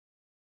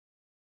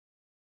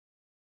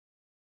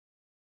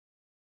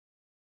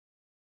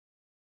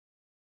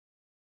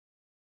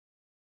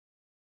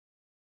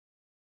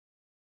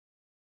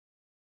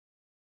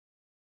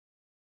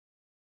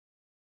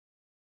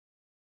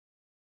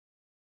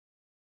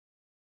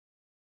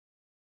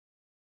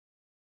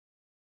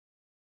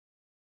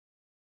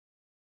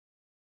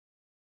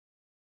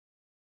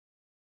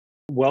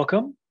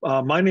Welcome.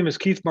 My name is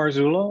Keith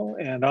Marzullo,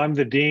 and I'm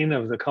the Dean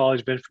of the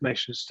College of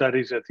Information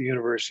Studies at the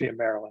University of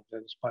Maryland.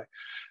 And it's my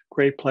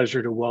great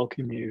pleasure to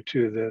welcome you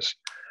to this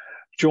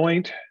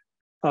joint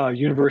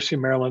University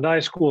of Maryland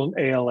iSchool and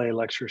ALA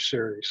lecture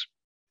series.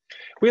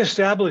 We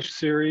established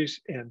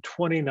series in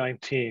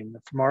 2019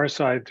 from our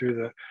side through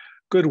the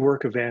good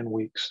work of Ann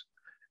Weeks.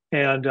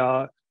 And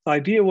the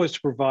idea was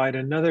to provide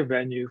another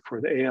venue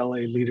for the ALA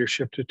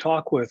leadership to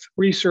talk with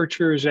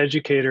researchers,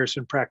 educators,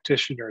 and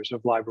practitioners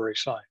of library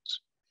science.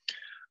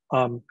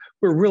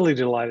 We're really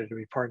delighted to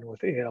be partnering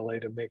with ALA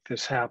to make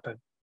this happen.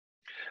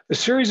 The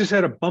series has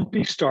had a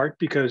bumpy start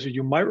because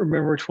you might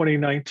remember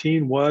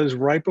 2019 was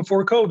right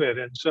before COVID.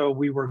 And so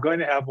we were going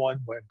to have one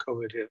when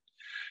COVID hit.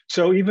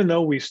 So even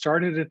though we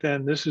started it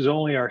then, this is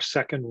only our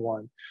second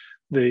one.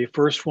 The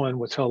first one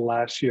was held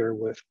last year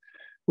with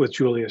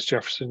Julius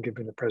Jefferson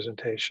giving the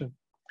presentation.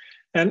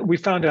 And we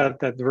found out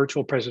that the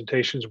virtual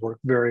presentations work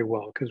very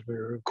well because we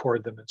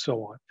record them and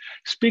so on.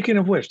 Speaking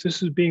of which,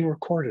 this is being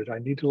recorded. I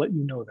need to let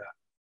you know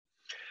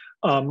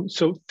that.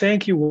 So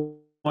thank you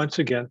once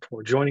again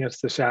for joining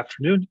us this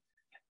afternoon.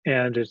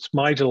 And it's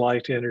my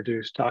delight to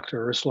introduce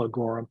Dr. Ursula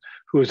Gorham,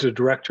 who is the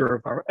director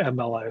of our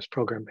MLIS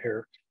program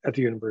here at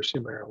the University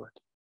of Maryland.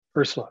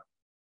 Ursula.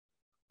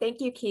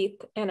 Thank you, Keith.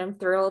 And I'm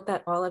thrilled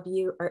that all of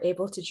you are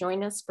able to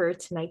join us for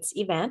tonight's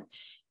event.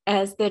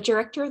 As the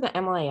director of the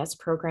MLIS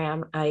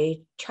program,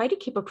 I try to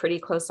keep a pretty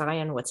close eye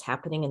on what's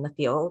happening in the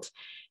field.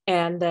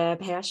 And the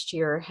past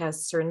year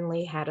has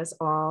certainly had us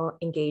all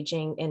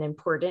engaging in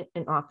important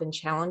and often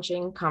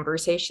challenging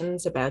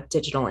conversations about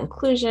digital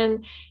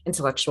inclusion,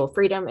 intellectual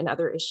freedom, and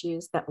other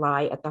issues that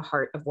lie at the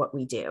heart of what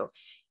we do.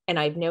 And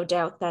I've no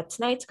doubt that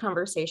tonight's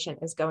conversation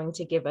is going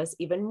to give us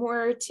even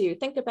more to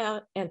think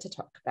about and to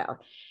talk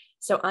about.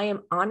 So I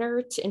am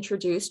honored to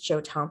introduce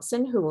Joe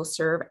Thompson, who will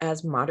serve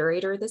as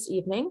moderator this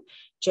evening.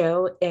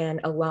 Joe, an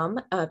alum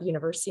of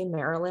University of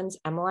Maryland's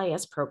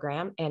MLIS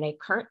program and a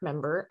current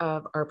member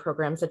of our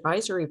program's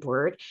advisory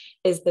board,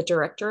 is the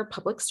Director of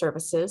Public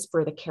Services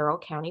for the Carroll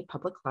County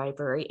Public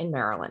Library in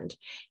Maryland,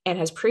 and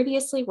has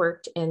previously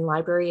worked in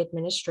library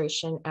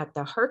administration at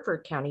the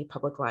Hartford County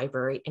Public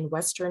Library in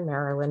Western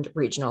Maryland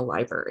Regional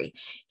Library.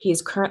 He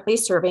is currently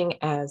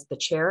serving as the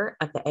chair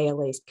of the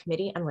ALA's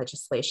Committee on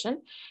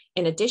Legislation.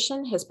 In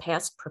addition, his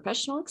past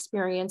professional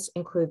experience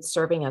includes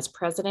serving as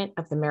president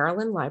of the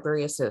Maryland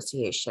Library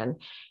Association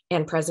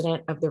and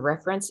president of the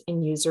Reference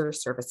and User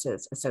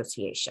Services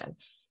Association.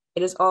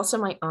 It is also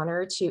my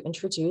honor to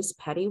introduce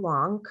Patty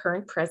Wong,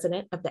 current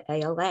president of the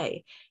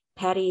ALA.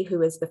 Patty,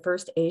 who is the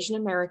first Asian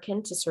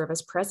American to serve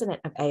as president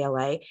of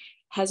ALA,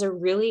 has a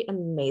really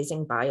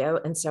amazing bio,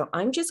 and so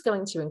I'm just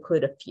going to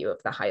include a few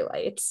of the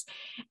highlights.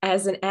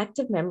 As an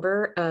active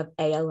member of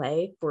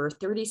ALA for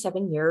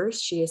 37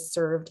 years, she has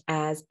served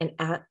as an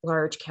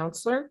at-large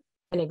counselor,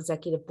 an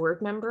executive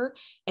board member,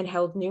 and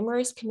held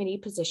numerous committee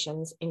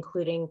positions,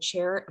 including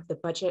chair of the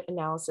Budget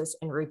Analysis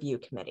and Review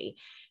Committee.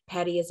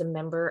 Patty is a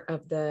member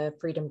of the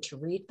Freedom to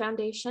Read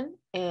Foundation,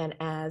 and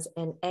as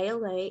an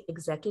ALA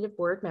executive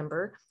board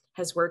member,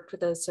 has worked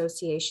with the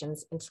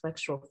association's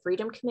Intellectual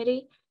Freedom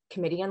Committee,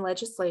 Committee on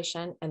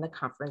Legislation, and the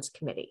Conference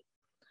Committee.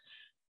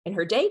 In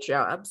her day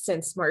job,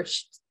 since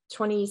March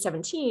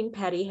 2017,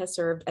 Patty has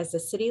served as the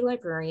city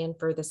librarian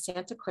for the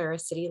Santa Clara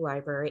City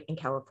Library in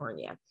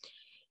California.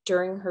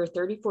 During her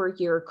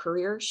 34-year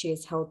career, she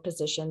has held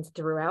positions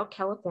throughout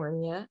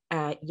California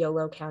at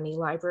Yolo County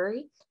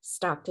Library,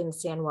 Stockton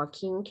San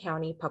Joaquin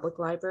County Public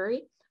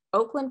Library,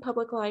 Oakland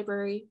Public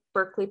Library,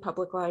 Berkeley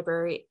Public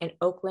Library, and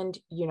Oakland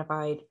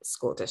Unified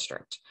School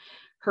District.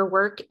 Her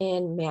work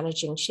in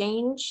managing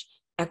change,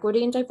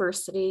 equity and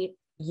diversity,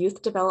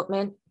 youth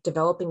development,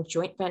 developing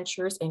joint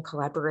ventures and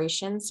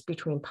collaborations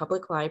between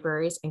public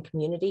libraries and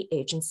community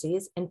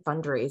agencies, and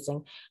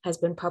fundraising has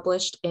been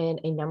published in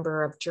a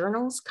number of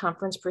journals,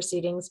 conference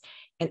proceedings,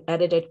 and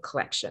edited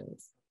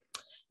collections.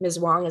 Ms.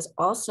 Wong is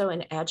also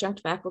an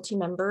adjunct faculty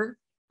member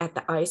at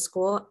the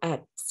iSchool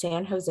at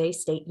San Jose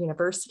State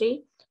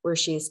University, where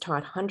she has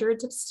taught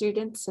hundreds of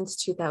students since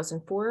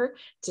 2004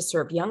 to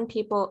serve young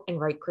people and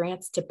write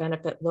grants to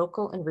benefit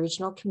local and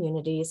regional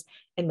communities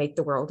and make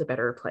the world a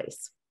better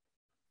place.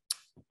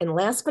 And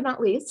last but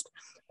not least,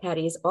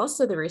 Patty is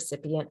also the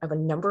recipient of a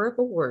number of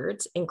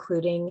awards,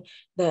 including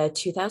the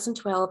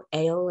 2012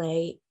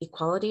 ALA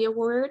Equality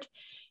Award,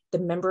 the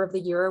Member of the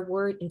Year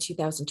Award in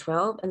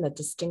 2012, and the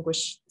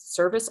Distinguished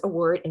Service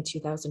Award in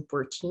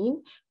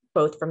 2014,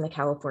 both from the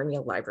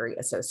California Library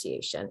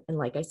Association. And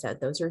like I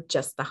said, those are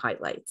just the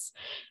highlights.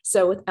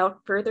 So without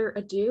further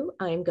ado,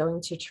 I'm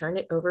going to turn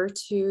it over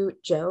to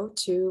Joe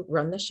to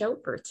run the show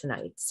for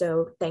tonight.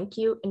 So thank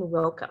you and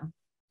welcome.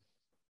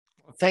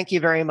 Thank you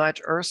very much,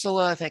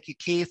 Ursula. Thank you,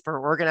 Keith, for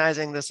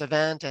organizing this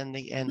event and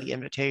the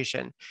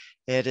invitation.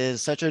 It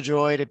is such a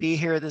joy to be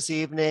here this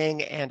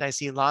evening, and I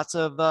see lots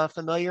of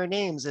familiar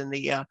names in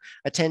the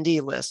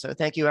attendee list. So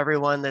thank you,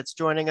 everyone that's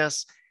joining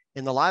us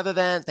in the live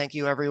event. Thank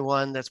you,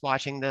 everyone that's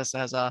watching this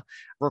as a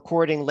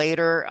recording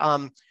later.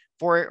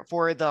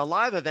 For the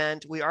live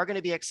event, we are going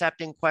to be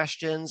accepting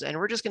questions, and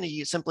we're just going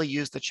to simply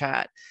use the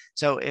chat.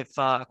 So if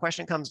a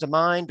question comes to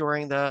mind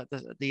during the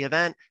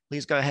event,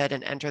 please go ahead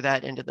and enter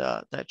that into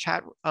the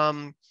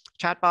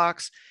chat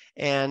box,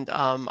 and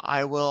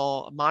I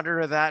will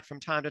monitor that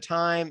from time to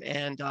time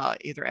and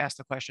either ask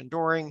the question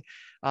during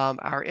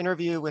our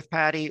interview with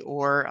Patty,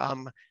 or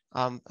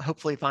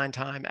hopefully find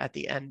time at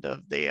the end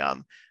of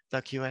the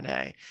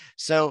Q&A.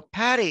 So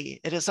Patty,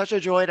 it is such a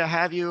joy to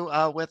have you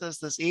with us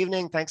this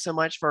evening. Thanks so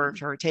much for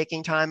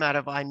taking time out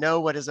of, I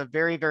know, what is a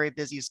very, very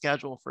busy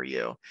schedule for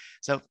you.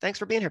 So thanks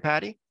for being here,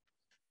 Patty.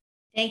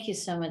 Thank you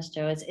so much,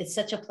 Joe. It's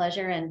such a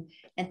pleasure. And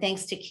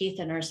thanks to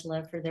Keith and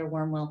Ursula for their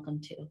warm welcome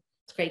too.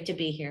 It's great to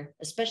be here,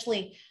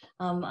 especially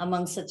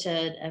among such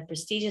a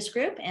prestigious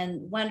group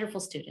and wonderful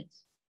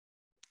students.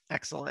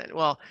 Excellent.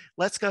 Well,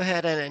 let's go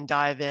ahead and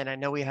dive in. I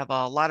know we have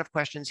a lot of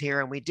questions here,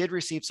 and we did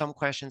receive some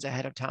questions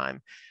ahead of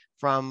time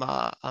from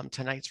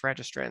tonight's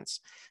registrants.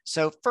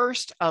 So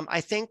first,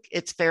 I think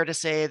it's fair to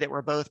say that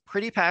we're both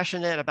pretty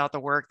passionate about the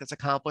work that's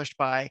accomplished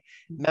by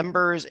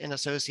members in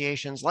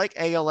associations like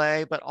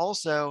ALA, but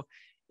also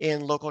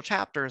in local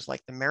chapters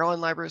like the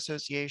Maryland Library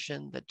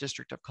Association, the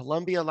District of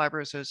Columbia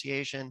Library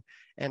Association,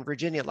 and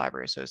Virginia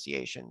Library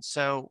Association.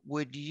 So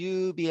would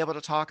you be able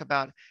to talk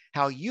about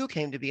how you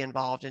came to be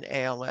involved in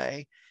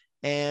ALA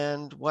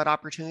and what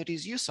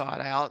opportunities you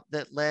sought out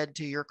that led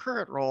to your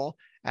current role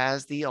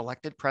as the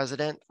elected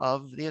president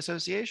of the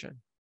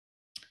association?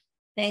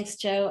 Thanks,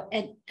 Joe.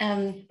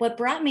 And what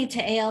brought me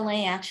to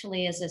ALA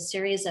actually is a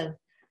series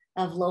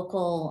of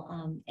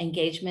local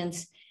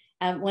engagements.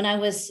 When I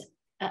was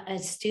a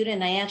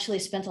student, I actually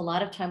spent a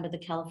lot of time with the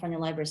California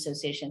Library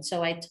Association.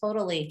 So I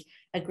totally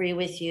agree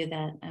with you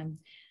that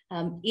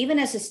even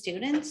as a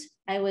student,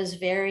 I was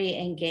very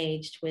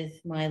engaged with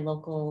my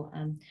local,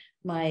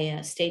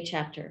 my state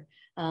chapter,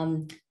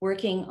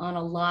 working on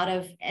a lot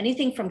of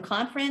anything from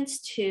conference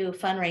to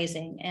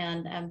fundraising,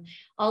 and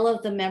all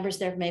of the members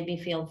there made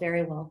me feel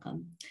very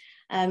welcome.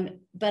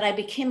 But I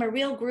became a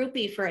real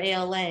groupie for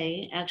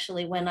ALA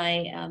actually when I,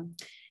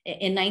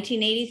 in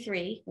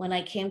 1983, when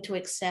I came to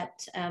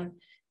accept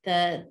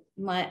a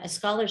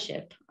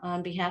scholarship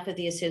on behalf of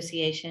the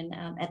association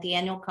at the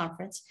annual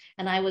conference,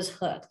 and I was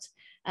hooked.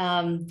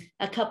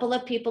 A couple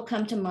of people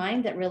come to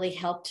mind that really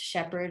helped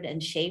shepherd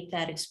and shape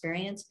that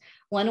experience.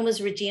 One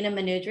was Regina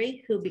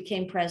Manudri, who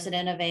became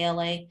president of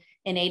ALA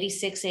in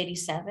 86,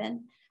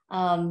 87.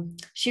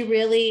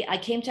 I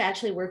came to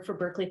actually work for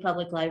Berkeley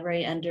Public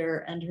Library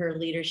under her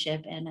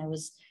leadership, and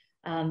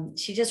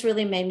she just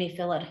really made me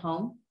feel at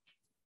home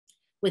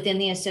within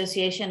the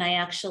association. I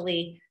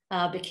actually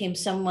became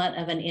somewhat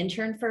of an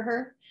intern for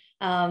her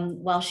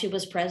while she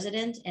was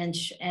president, and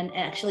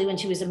actually when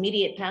she was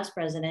immediate past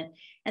president.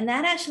 And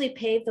that actually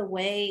paved the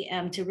way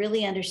to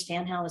really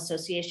understand how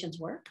associations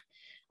work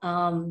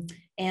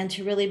and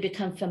to really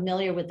become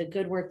familiar with the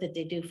good work that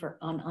they do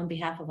on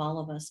behalf of all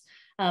of us.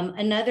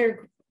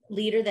 Another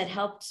leader that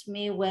helped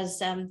me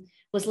was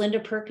Linda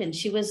Perkins.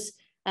 She was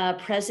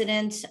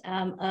president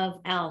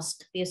of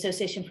ALSC, the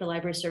Association for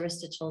Library Service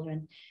to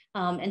Children.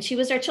 And she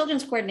was our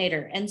children's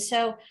coordinator. And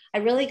so I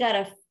really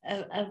got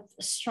a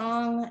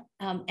strong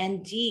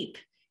and deep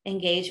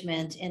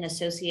engagement in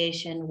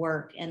association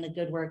work and the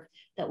good work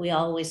that we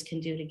always can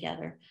do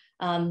together.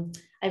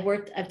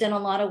 I've done a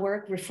lot of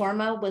work.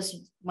 Reforma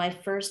was my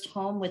first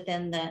home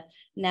within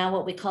now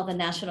what we call the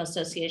National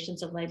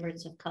Associations of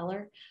Librarians of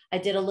Color. I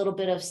did a little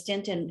bit of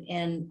stint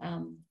in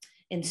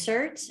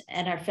CERT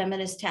and our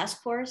feminist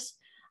task force.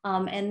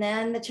 And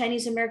then the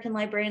Chinese American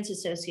Librarians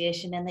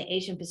Association and the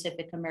Asian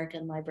Pacific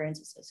American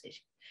Librarians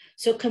Association.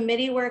 So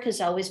committee work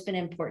has always been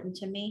important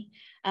to me.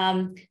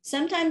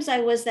 Sometimes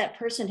I was that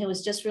person who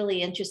was just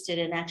really interested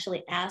and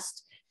actually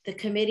asked the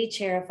committee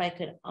chair if I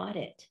could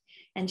audit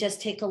and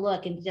just take a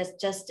look and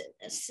just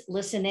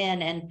listen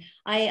in. And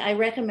I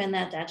recommend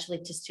that actually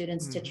to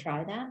students to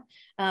try that.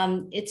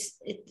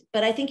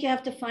 But I think you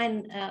have to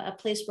find a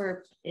place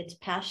where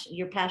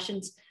your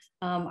passions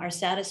are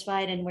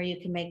satisfied and where you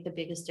can make the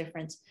biggest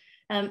difference.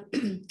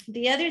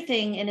 The other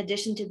thing, in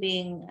addition to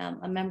being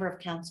a member of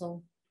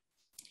council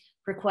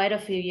for quite a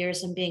few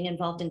years and being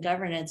involved in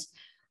governance,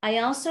 I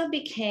also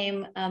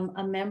became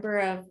a member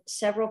of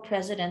several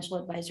presidential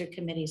advisory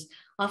committees,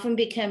 often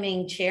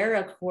becoming chair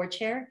or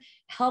co-chair,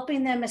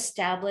 helping them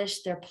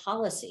establish their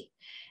policy.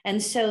 And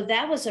so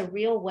that was a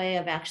real way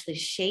of actually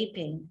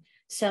shaping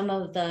some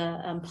of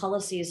the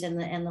policies and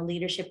the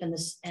leadership and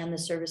the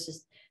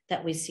services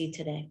that we see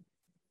today.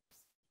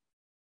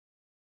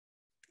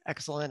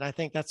 Excellent. I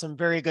think that's some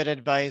very good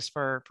advice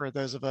for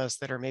those of us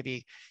that are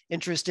maybe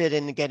interested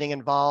in getting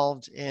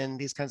involved in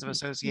these kinds of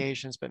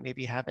associations, but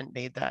maybe haven't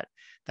made that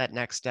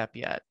next step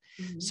yet.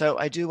 So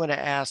I do want to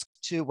ask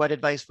too, what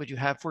advice would you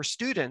have for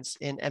students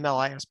in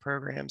MLIS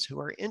programs who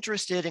are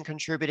interested in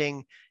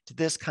contributing to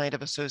this kind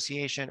of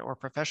association or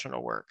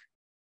professional work?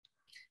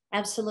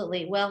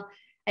 Absolutely. Well,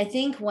 I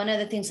think one of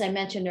the things I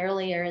mentioned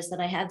earlier is that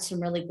I had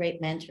some really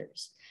great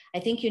mentors. I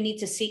think you need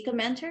to seek a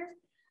mentor.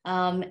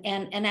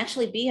 and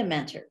actually be a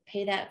mentor,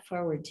 pay that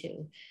forward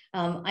too.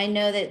 I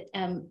know that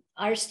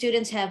our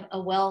students have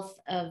a wealth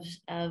of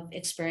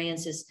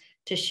experiences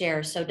to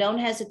share, so don't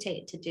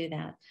hesitate to do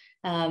that.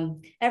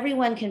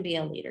 Everyone can be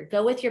a leader.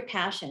 Go with your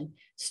passion.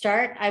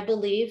 Start, I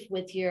believe,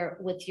 with your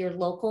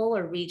local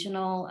or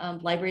regional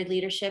library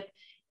leadership,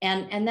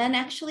 and then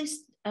actually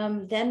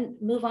then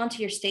move on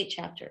to your state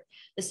chapter.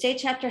 The state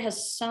chapter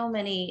has so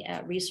many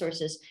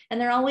resources, and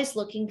they're always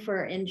looking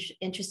for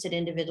interested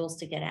individuals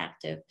to get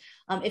active.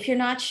 If you're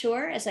not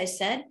sure, as I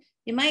said,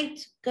 you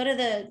might go to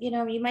the,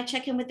 you might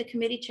check in with the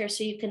committee chair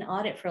so you can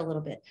audit for a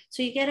little bit,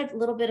 so you get a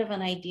little bit of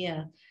an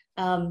idea.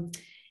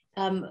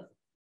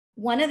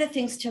 One of the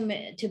things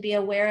to be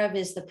aware of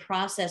is the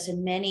process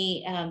in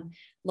many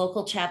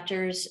local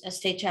chapters,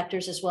 state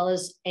chapters, as well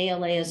as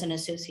ALA as an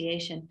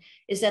association,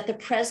 is that the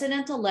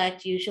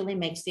president-elect usually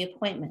makes the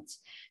appointments.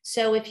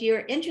 So if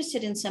you're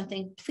interested in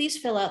something, please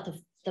fill out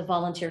the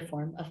volunteer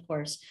form, of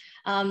course.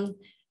 But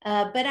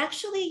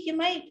actually, you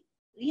might,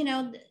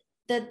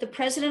 the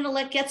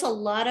president-elect gets a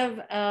lot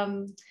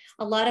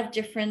of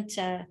different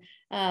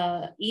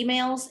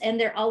emails, and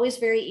they're always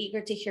very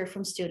eager to hear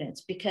from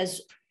students,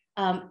 because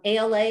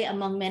ALA,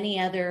 among many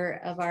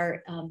other of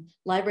our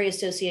library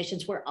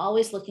associations, we're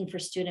always looking for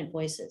student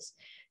voices.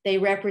 They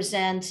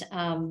represent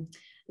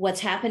what's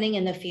happening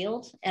in the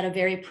field at a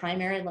very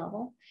primary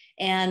level.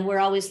 And we're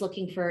always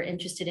looking for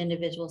interested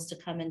individuals to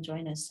come and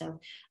join us. So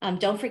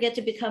don't forget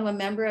to become a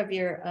member of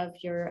your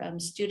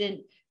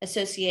student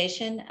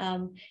association.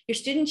 Your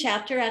student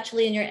chapter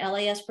actually in your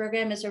LIS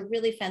program is a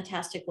really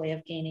fantastic way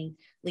of gaining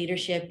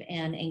leadership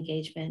and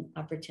engagement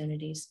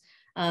opportunities.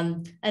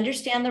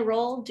 Understand the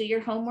role, do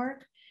your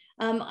homework.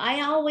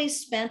 I always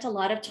spent a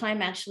lot of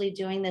time actually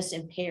doing this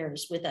in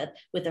pairs with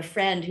a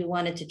friend who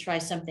wanted to try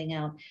something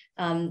out.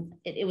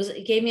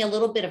 It gave me a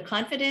little bit of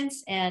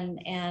confidence,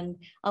 and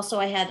also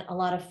I had a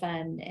lot of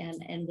fun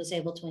and was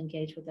able to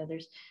engage with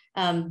others.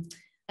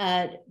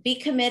 Be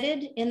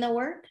committed in the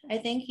work, I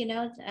think,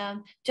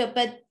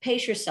 but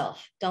pace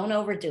yourself, don't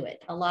overdo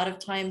it. A lot of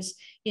times,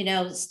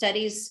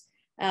 studies,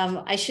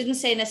 I shouldn't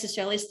say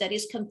necessarily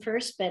studies come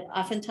first, but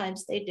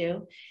oftentimes they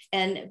do.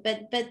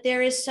 But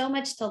there is so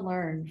much to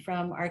learn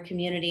from our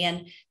community,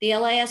 and the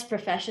LIS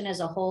profession as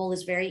a whole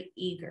is very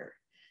eager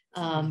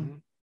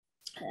to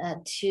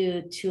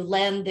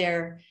lend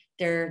their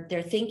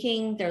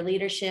thinking, their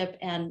leadership,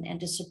 and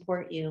to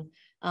support you,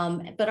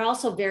 but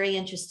also very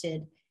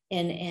interested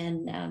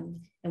in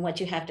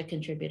what you have to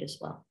contribute as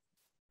well.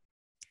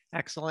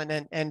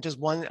 Excellent. And just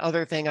one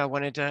other thing I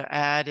wanted to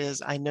add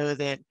is I know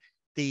that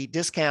the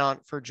discount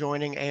for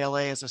joining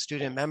ALA as a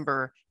student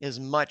member is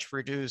much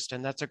reduced,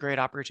 and that's a great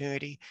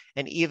opportunity.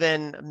 And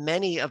even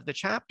many of the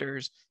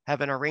chapters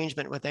have an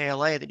arrangement with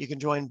ALA that you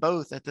can join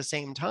both at the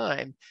same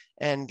time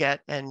and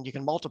you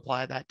can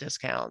multiply that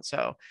discount.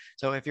 So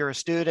if you're a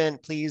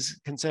student,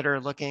 please consider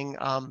looking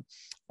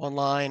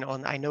online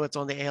I know it's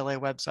on the ALA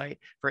website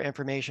for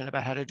information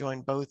about how to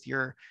join both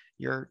your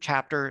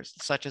chapters,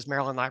 such as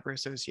Maryland Library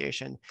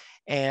Association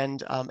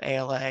and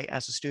ALA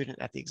as a student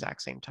at the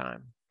exact same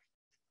time.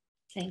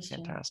 Thanks.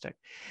 Fantastic.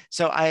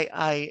 So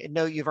I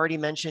know you've already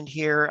mentioned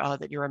here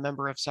that you're a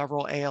member of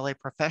several ALA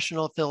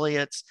professional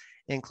affiliates,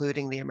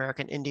 including the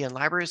American Indian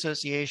Library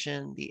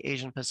Association, the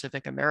Asian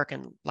Pacific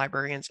American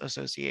Librarians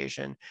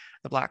Association,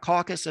 the Black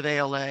Caucus of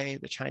ALA,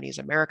 the Chinese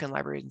American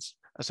Librarians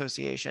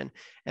Association,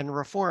 and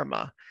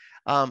Reforma.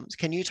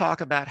 Can you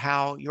talk about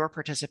how your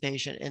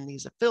participation in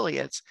these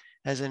affiliates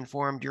has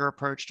informed your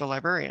approach to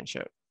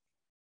librarianship?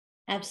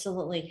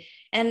 Absolutely.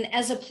 And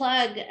as a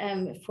plug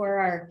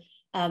for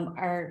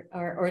our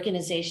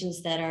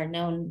organizations that are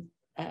known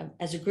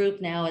as a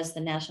group now as the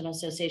National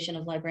Association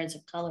of Librarians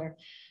of Color,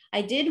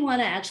 I did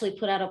want to actually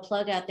put out a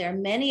plug out there.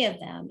 Many of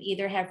them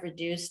either have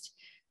reduced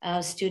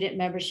student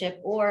membership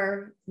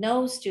or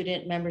no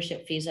student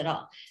membership fees at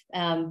all.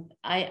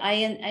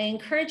 I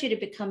encourage you to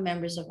become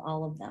members of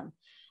all of them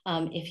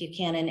if you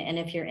can, and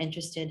if you're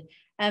interested.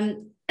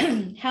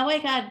 How I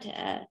got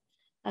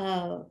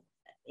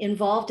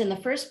involved in the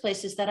first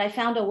place is that I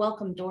found a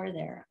welcome door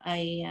there.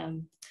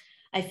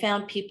 I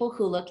found people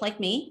who looked like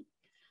me,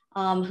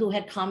 who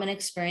had common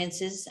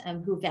experiences,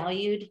 who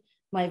valued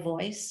my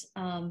voice,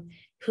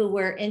 who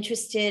were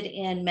interested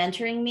in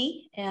mentoring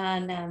me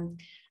and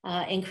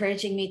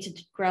encouraging me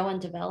to grow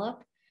and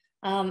develop.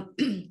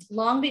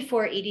 Long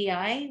before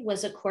EDI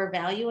was a core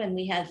value and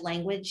we had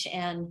language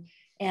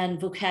and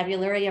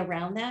vocabulary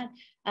around that,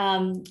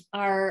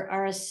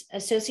 our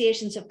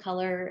associations of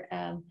color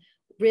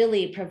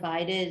really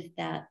provided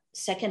that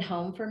second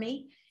home for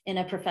me in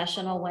a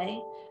professional way.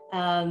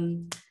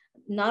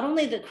 Not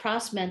only the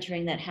cross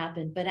mentoring that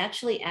happened, but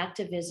actually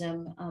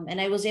activism.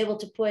 And I was able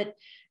to put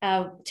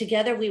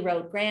together, we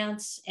wrote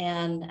grants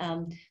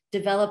and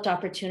developed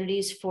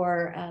opportunities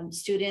for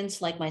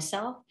students like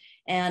myself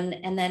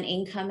and then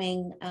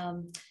incoming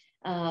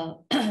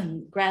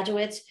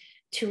graduates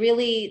to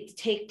really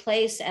take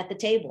place at the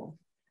table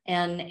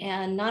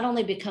and not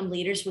only become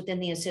leaders within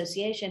the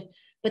association,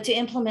 but to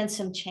implement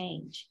some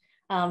change.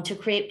 to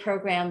create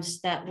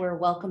programs that were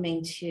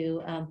welcoming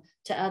to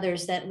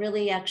others, that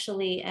really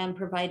actually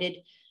provided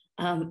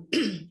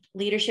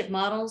leadership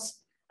models,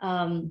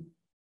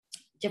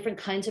 different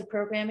kinds of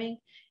programming.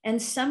 And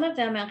some of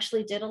them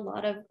actually did a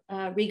lot of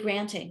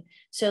re-granting.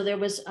 So there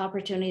was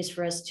opportunities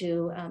for us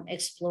to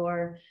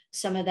explore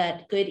some of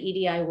that good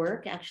EDI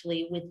work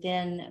actually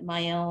within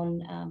my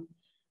own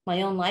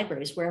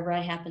libraries, wherever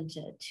I happen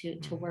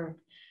to work.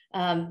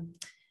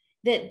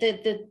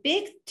 The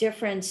big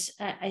difference,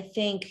 I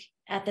think,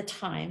 at the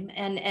time,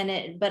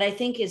 but I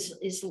think it's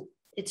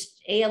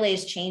ALA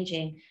is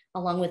changing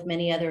along with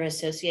many other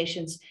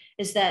associations,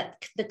 is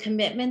that the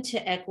commitment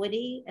to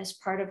equity as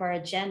part of our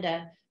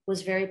agenda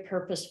was very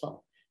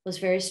purposeful, was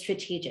very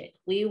strategic.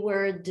 We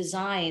were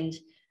designed,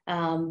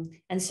 and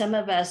some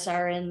of us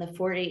are in the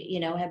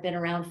 40, have been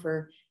around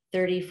for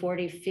 30,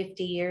 40,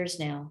 50 years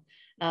now.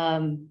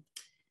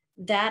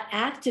 That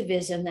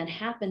activism that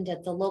happened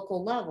at the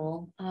local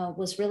level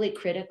was really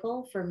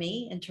critical for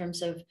me in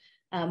terms of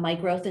my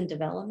growth and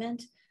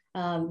development.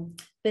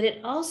 But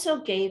it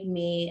also gave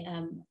me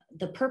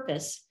the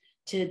purpose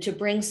to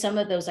bring some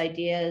of those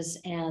ideas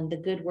and the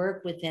good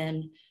work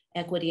within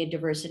equity and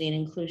diversity and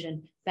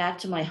inclusion back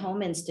to my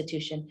home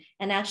institution,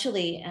 and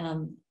actually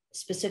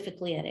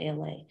specifically at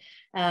ALA.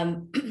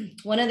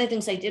 One of the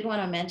things I did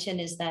want to mention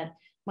is that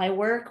my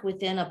work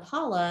within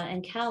APALA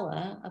and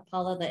CALA,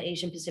 APALA, the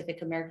Asian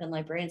Pacific American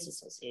Librarians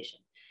Association,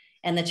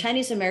 and the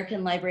Chinese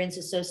American Librarians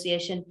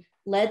Association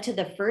led to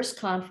the first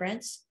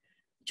conference,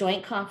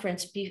 joint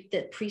conference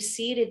that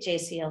preceded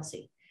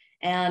JCLC.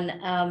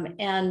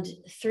 And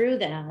through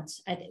that,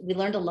 we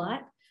learned a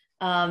lot.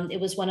 It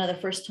was one of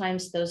the first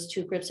times those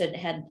two groups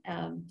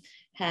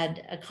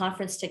had a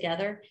conference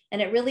together,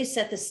 and it really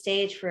set the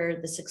stage for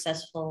the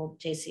successful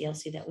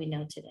JCLC that we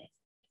know today.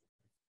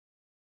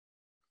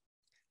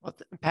 Well,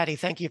 Patty,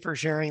 thank you for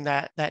sharing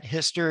that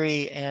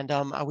history. And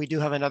we do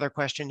have another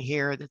question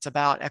here that's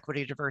about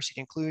equity,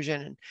 diversity,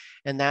 inclusion,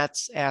 and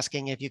that's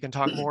asking if you can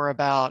talk more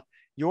about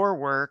your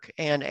work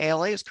and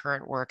ALA's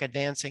current work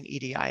advancing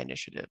EDI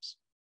initiatives.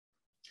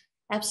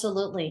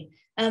 Absolutely.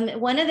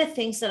 One of the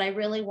things that I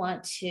really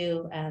want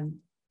to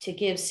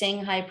give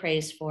Sing high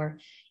praise for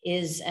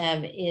is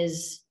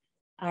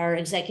our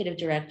executive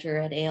director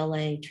at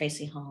ALA,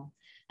 Tracy Hall.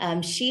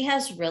 She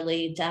has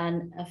really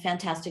done a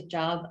fantastic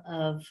job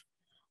of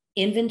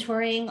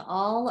inventorying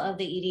all of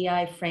the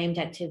EDI framed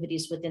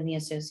activities within the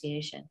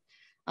association.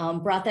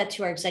 Brought that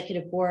to our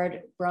executive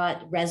board,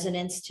 brought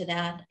resonance to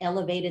that,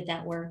 elevated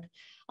that work.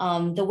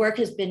 The work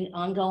has been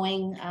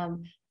ongoing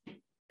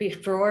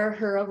before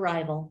her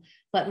arrival,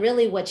 but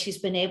really what she's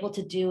been able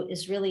to do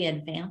is really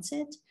advance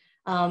it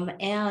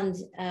and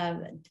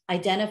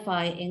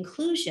identify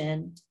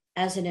inclusion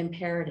as an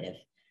imperative.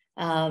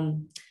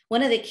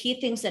 One of the key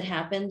things that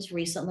happened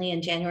recently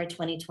in January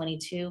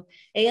 2022,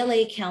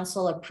 ALA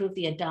Council approved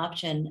the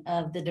adoption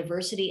of the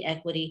Diversity,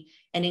 Equity,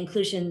 and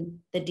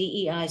Inclusion, the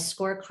DEI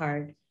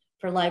scorecard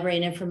for library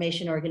and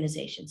information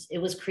organizations. It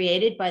was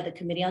created by the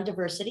Committee on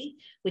Diversity,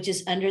 which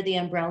is under the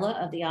umbrella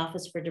of the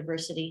Office for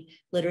Diversity,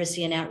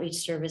 Literacy, and Outreach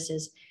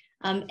Services.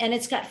 And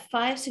it's got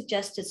 5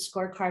 suggested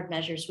scorecard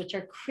measures, which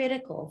are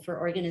critical for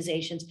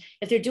organizations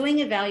if they're doing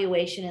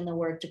evaluation in the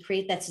work to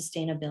create that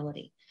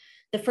sustainability.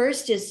 The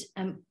first is,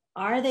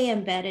 are they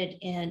embedded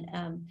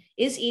in,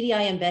 is EDI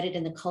embedded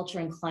in the culture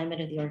and climate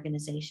of the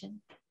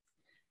organization?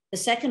 The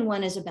second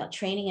one is about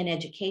training and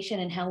education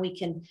and how we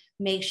can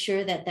make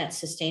sure that that's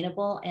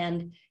sustainable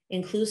and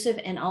inclusive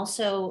and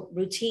also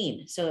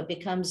routine, so it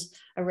becomes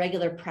a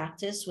regular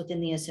practice within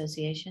the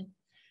association.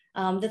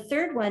 The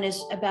third one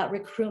is about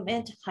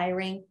recruitment,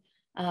 hiring,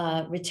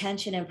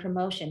 retention, and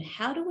promotion.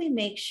 How do we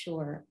make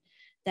sure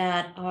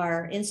that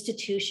our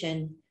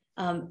institution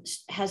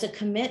has a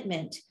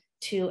commitment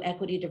to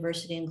equity,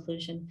 diversity,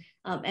 inclusion,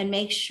 and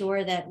make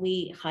sure that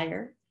we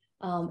hire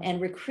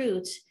and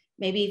recruit,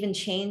 maybe even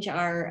change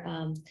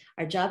our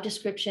job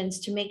descriptions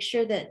to make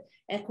sure that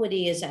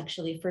equity is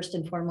actually first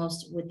and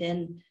foremost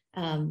within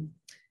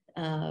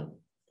the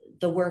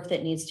work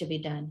that needs to be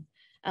done.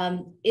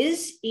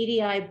 Is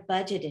EDI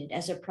budgeted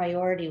as a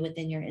priority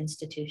within your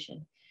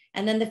institution?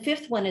 And then the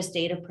fifth one is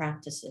data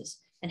practices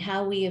and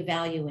how we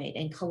evaluate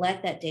and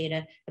collect that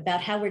data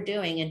about how we're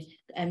doing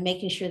and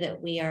making sure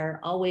that we are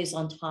always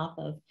on top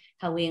of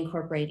how we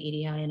incorporate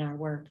EDI in our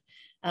work.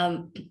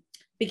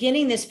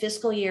 Beginning this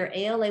fiscal year,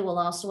 ALA will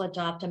also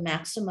adopt a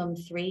maximum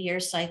 3-year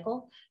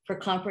cycle for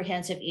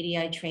comprehensive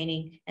EDI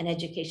training and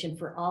education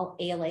for all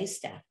ALA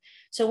staff.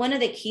 So one of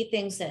the key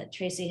things that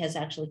Tracy has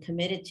actually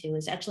committed to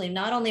is actually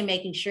not only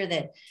making sure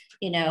that,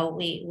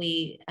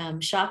 we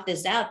shop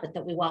this out, but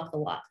that we walk the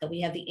walk, that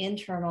we have the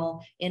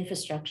internal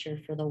infrastructure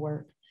for the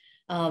work.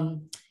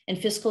 In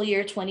fiscal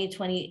year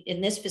 2020,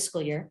 in this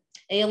fiscal year,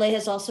 ALA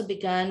has also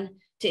begun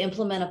to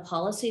implement a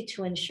policy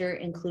to ensure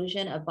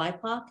inclusion of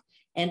BIPOC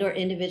and/or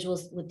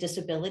individuals with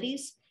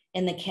disabilities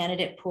in the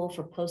candidate pool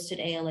for posted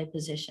ALA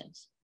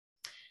positions.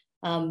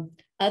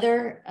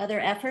 Other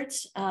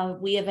efforts,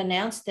 we have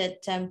announced that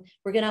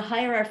we're going to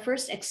hire our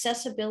first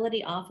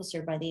accessibility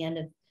officer by the end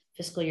of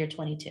fiscal year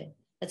 22.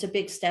 That's a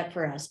big step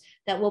for us.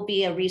 That will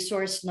be a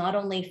resource not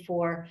only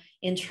for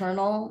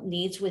internal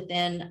needs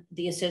within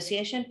the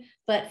association,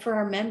 but for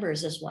our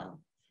members as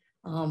well.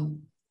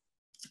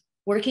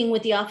 Working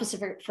with the Office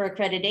for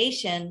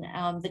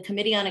Accreditation, the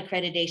Committee on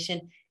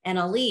Accreditation, and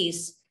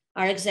MLIS,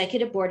 our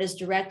executive board has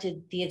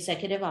directed the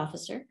executive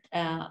office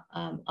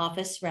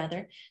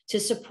to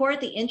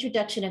support the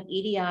introduction of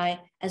EDI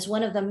as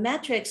one of the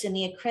metrics in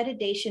the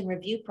accreditation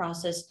review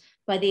process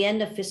by the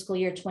end of fiscal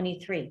year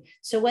 23.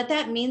 So what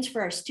that means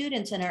for our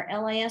students and our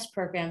LIS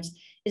programs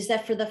is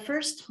that for the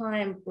first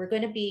time, we're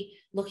going to be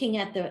looking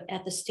at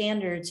the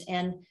standards,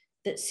 and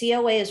the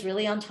COA is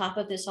really on top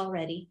of this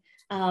already.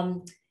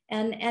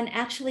 And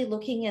actually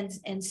looking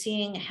and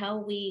seeing how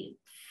we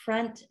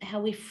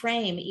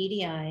frame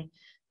EDI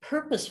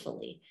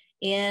purposefully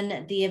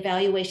in the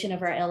evaluation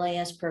of our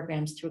LIS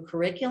programs through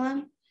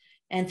curriculum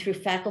and through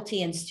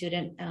faculty and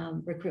student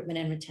recruitment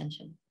and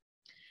retention.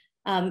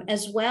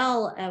 As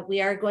well,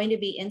 we are going to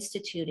be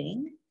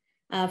instituting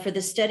for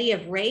the study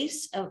of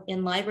race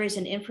in libraries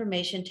and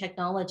information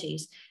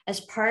technologies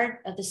as part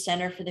of the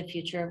Center for the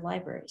Future of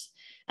Libraries.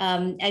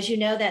 As you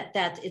know,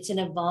 that it's an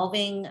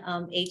evolving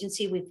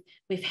agency.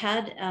 We've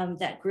had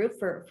that group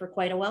for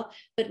quite a while,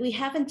 but we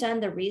haven't done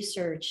the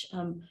research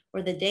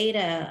or the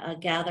data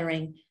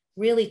gathering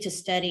really to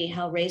study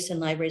how race in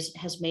libraries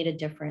has made a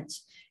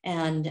difference.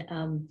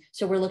 And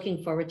so we're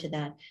looking forward to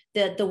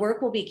that. The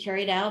work will be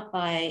carried out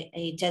by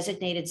a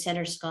designated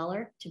center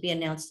scholar to be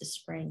announced this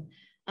spring.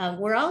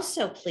 We're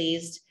also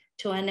pleased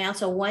to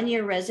announce a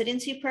one-year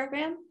residency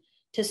program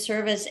to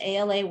serve as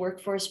ALA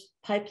workforce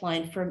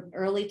pipeline for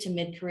early to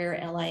mid-career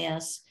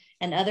LIS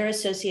and other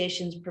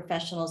associations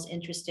professionals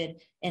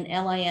interested in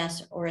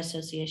LIS or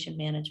association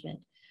management.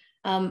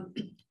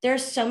 There are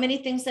so many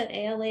things that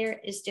ALA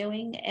is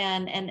doing,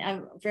 and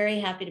I'm very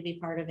happy to be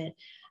part of it.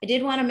 I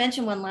did want to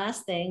mention one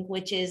last thing,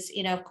 which is,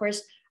 of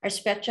course, our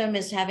spectrum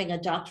is having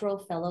a doctoral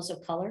fellows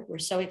of color. We're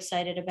so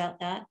excited about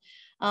that.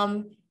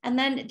 And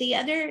then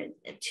the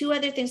two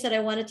other things that I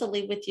wanted to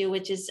leave with you,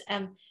 which is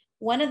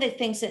one of the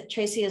things that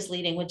Tracy is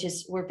leading, which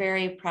is we're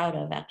very proud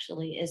of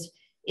actually,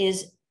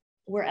 is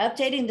we're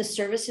updating the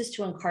services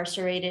to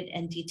incarcerated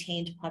and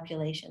detained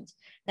populations.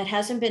 That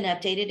hasn't been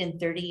updated in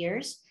 30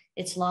 years.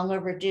 It's long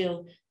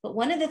overdue. But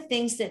one of the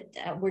things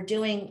that we're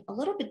doing a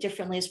little bit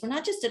differently is we're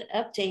not just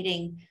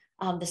updating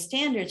the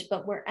standards,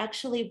 but we're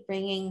actually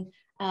bringing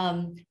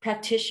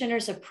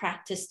practitioners of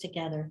practice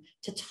together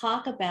to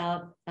talk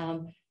about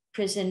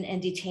prison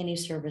and detainee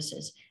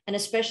services, and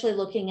especially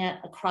looking at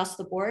across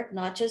the board,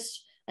 not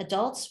just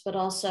adults, but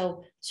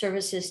also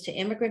services to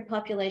immigrant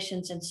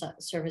populations and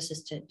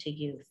services to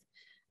youth.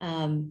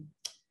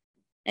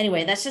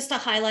 Anyway, that's just a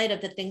highlight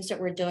of the things that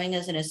we're doing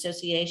as an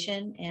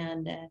association,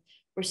 and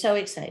we're so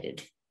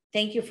excited.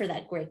 Thank you for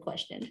that great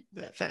question.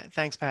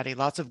 Thanks, Patty.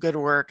 Lots of good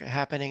work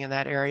happening in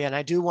that area. And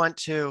I do want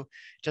to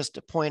just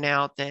point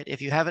out that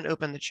if you haven't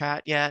opened the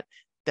chat yet,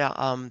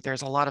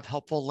 there's a lot of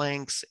helpful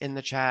links in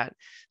the chat.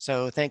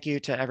 So thank you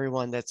to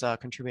everyone that's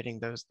contributing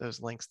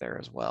those links there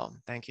as well.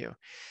 Thank you.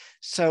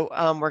 So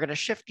we're going to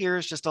shift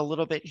gears just a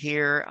little bit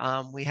here.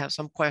 We have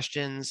some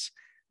questions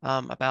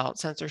about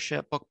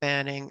censorship, book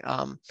banning.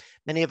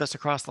 Many of us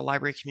across the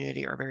library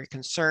community are very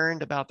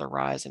concerned about the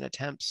rise in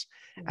attempts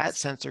at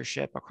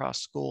censorship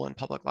across school and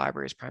public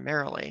libraries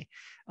primarily.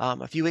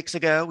 A few weeks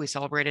ago, we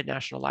celebrated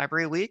National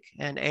Library Week,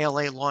 and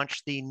ALA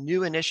launched the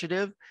new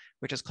initiative,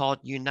 which is called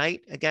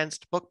Unite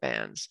Against Book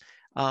Bans.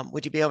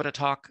 Would you be able to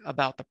talk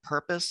about the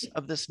purpose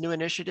of this new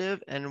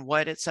initiative and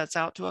what it sets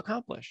out to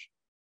accomplish?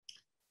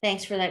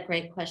 Thanks for that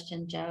great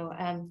question, Joe.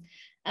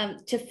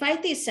 To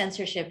fight these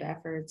censorship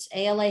efforts,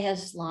 ALA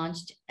has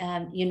launched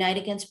Unite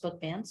Against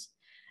Book Bans.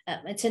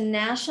 It's a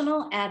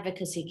national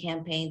advocacy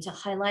campaign to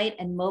highlight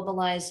and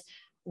mobilize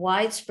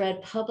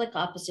widespread public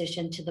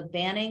opposition to the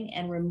banning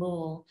and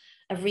removal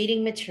of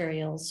reading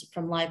materials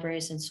from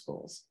libraries and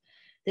schools.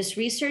 This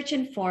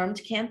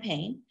research-informed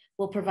campaign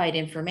will provide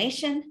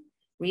information,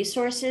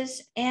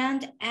 resources,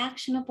 and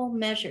actionable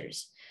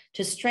measures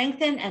to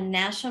strengthen a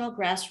national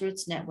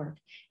grassroots network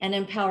and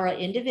empower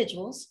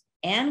individuals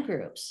and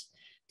groups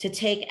to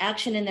take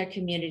action in their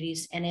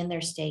communities and in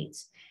their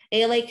states.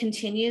 ALA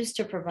continues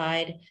to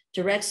provide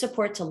direct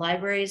support to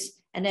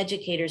libraries and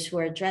educators who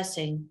are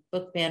addressing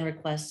book ban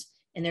requests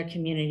in their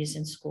communities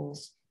and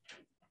schools.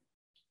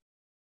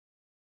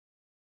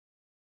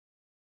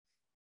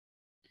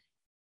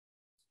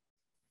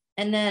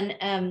 And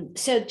then,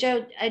 so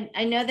Joe,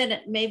 I know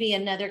that maybe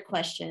another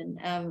question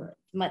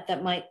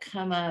that might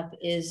come up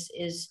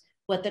is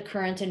what the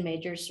current and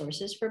major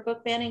sources for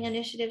book banning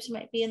initiatives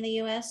might be in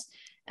the US.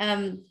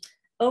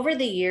 Over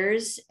the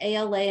years,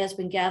 ALA has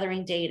been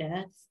gathering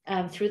data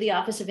through the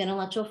Office of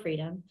Intellectual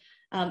Freedom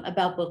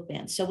about book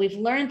bans. So we've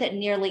learned that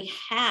nearly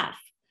half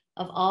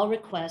of all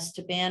requests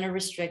to ban or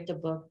restrict a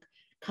book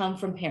come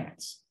from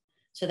parents.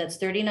 So that's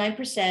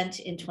 39%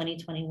 in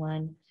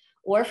 2021,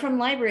 or from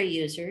library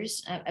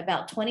users,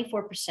 about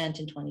 24%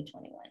 in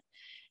 2021.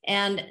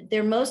 And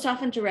they're most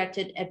often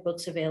directed at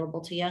books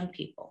available to young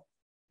people.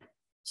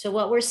 So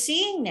what we're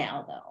seeing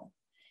now, though,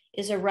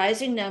 is a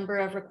rising number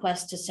of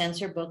requests to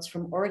censor books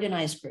from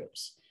organized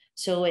groups.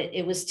 So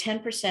it was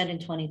 10% in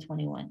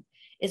 2021.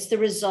 It's the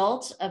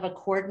result of a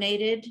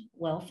coordinated,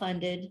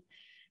 well-funded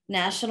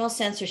national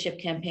censorship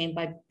campaign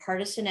by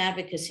partisan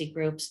advocacy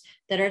groups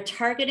that are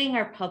targeting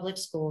our public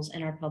schools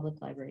and our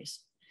public libraries.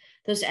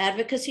 Those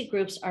advocacy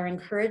groups are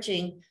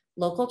encouraging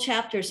local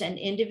chapters and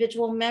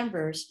individual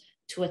members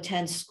to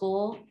attend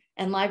school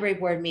and library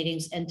board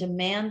meetings and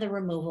demand the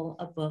removal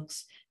of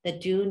books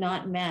that do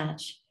not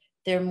match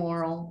their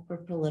moral or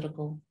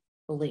political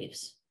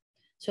beliefs.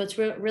 So it's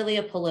really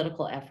a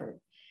political effort.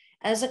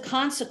 As a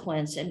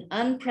consequence, an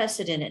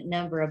unprecedented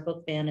number of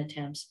book ban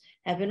attempts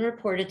have been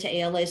reported to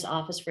ALA's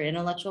Office for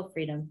Intellectual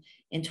Freedom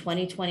in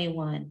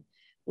 2021,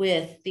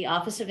 with the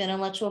Office of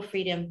Intellectual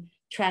Freedom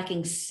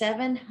tracking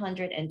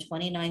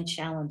 729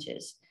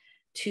 challenges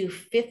to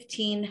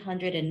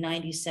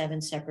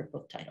 1,597 separate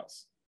book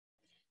titles.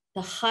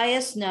 The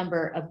highest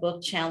number of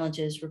book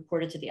challenges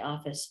reported to the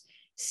office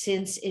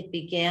since it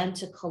began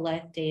to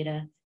collect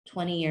data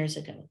 20 years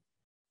ago.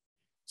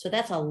 So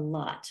that's a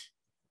lot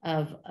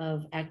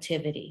of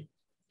activity.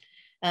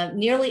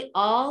 Nearly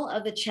all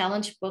of the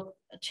challenge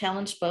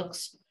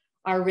books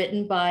are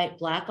written by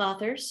Black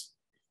authors,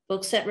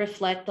 books that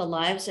reflect the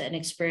lives and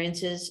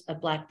experiences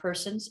of Black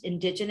persons,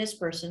 Indigenous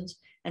persons,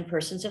 and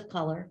persons of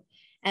color,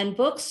 and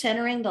books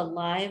centering the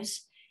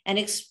lives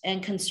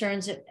and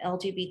concerns of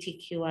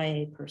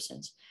LGBTQIA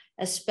persons,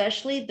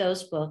 especially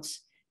those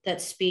books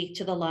that speak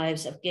to the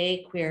lives of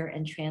gay, queer,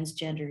 and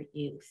transgender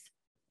youth.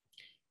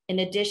 In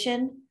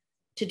addition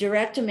to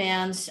direct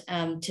demands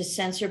to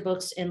censor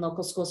books in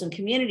local schools and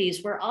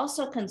communities, we're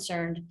also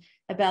concerned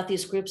about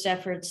these groups'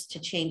 efforts to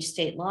change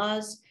state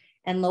laws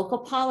and local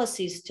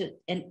policies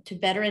to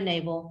better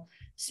enable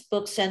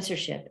book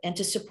censorship and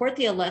to support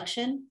the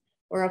election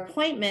or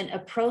appointment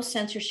of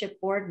pro-censorship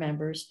board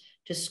members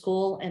to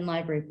school and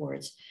library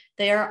boards.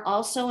 They are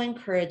also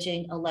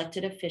encouraging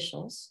elected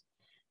officials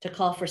to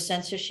call for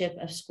censorship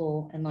of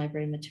school and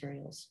library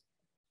materials.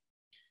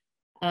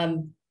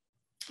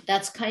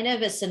 That's kind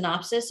of a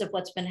synopsis of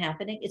what's been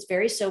happening. It's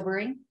very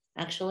sobering,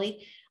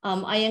 actually.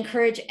 I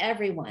encourage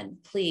everyone,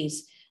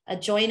 please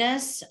join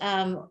us,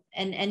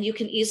 and you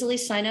can easily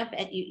sign up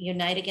at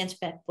Unite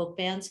Against Book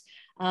Bans.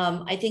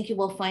 I think you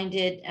will find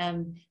it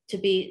to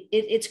be,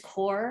 it's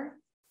core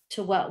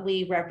to what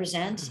we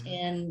represent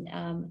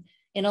in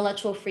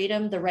intellectual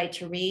freedom. The right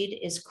to read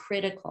is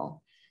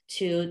critical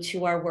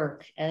to our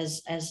work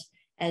as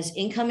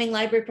incoming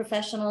library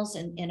professionals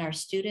and our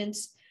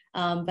students,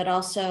 but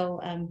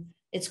also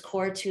it's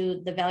core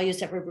to the values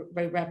that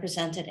we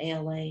represent at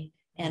ALA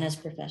and as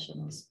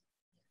professionals.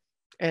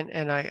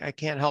 And I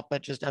can't help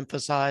but just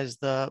emphasize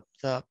the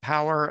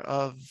power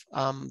of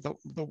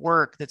the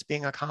work that's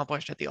being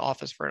accomplished at the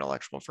Office for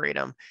Intellectual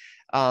Freedom.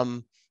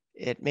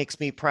 It makes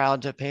me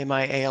proud to pay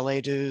my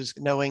ALA dues,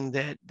 knowing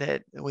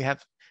that we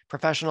have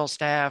professional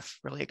staff,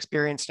 really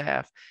experienced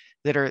staff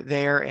that are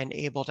there and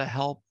able to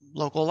help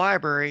local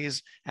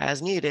libraries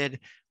as needed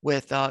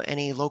with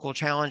any local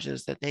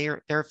challenges that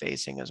they're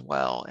facing as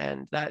well.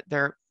 And that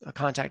their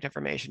contact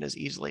information is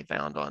easily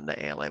found on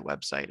the ALA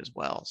website as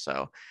well.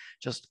 So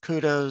just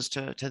kudos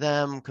to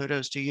them,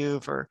 kudos to you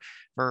for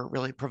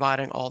really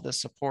providing all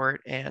this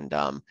support. And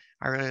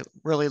I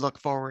really look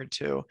forward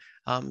to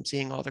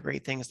seeing all the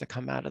great things that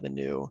come out of the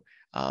new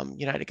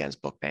Unite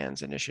Against Book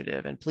Bans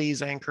initiative. And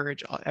please, I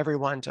encourage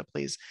everyone to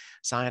please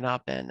sign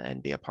up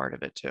and be a part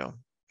of it too.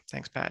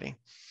 Thanks, Patty.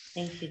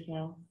 Thank you,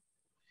 Joe.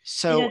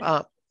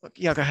 So,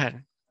 yeah, go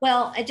ahead.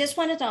 Well, I just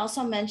wanted to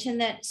also mention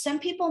that some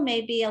people may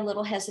be a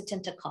little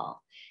hesitant to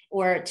call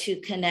or to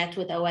connect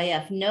with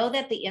OIF. Know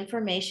that the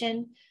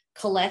information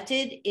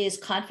collected is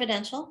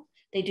confidential.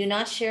 They do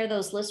not share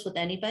those lists with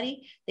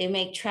anybody.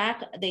 They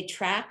track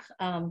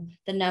the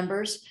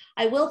numbers.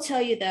 I will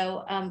tell you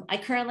though, I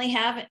currently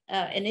have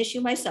an issue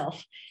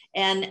myself,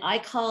 and I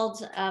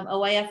called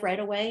OIF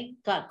right away,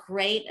 got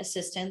great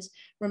assistance.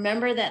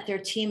 Remember that their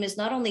team is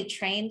not only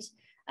trained,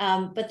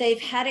 but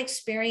they've had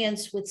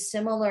experience with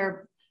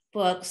similar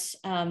books,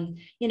 and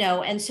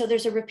so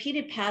there's a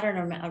repeated pattern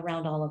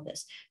around all of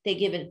this. They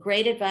give it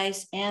great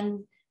advice,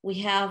 and we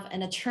have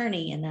an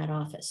attorney in that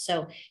office.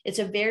 So it's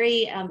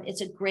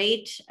a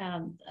great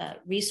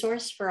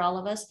resource for all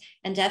of us.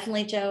 And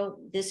definitely, Joe,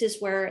 this is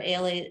where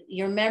ALA,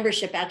 your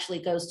membership actually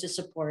goes to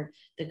support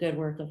the good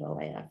work of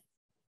OIF.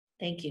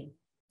 Thank you.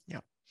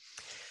 Yeah.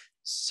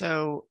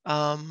 So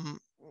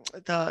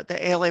the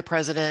ALA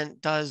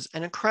president does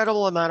an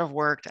incredible amount of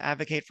work to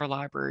advocate for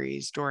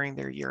libraries during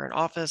their year in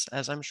office,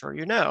 as I'm sure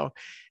you know,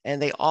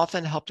 and they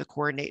often help to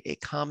coordinate a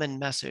common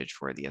message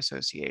for the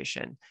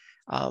association.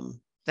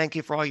 Thank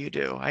you for all you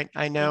do.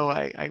 I know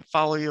I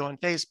follow you on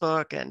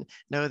Facebook and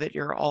know that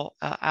you're all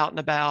out and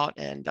about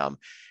and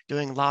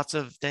doing lots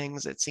of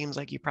things. It seems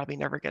like you probably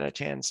never get a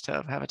chance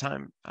to have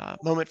a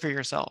moment for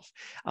yourself.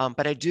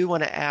 But I do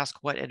want to ask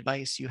what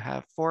advice you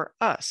have for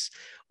us.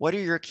 What are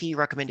your key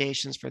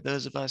recommendations for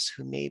those of us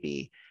who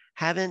maybe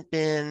haven't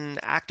been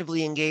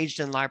actively engaged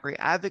in library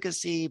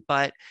advocacy,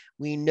 but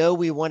we know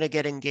we want to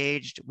get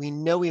engaged. We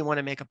know we want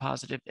to make a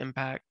positive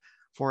impact.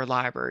 for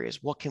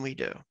libraries? What can we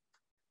do?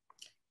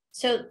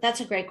 So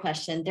that's a great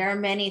question. There are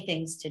many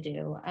things to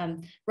do.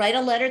 Write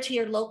a letter to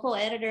your local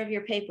editor of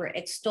your paper,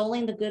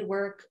 extolling the good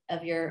work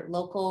of your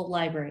local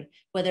library,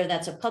 whether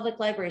that's a public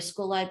library,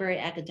 school library,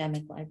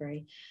 academic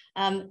library.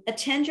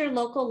 Attend your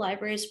local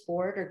library's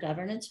board or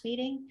governance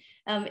meeting.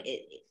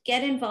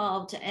 Get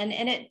involved, and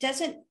it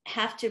doesn't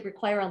have to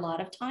require a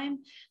lot of time,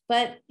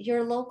 but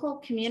your local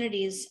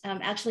communities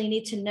actually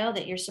need to know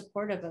that you're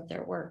supportive of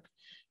their work.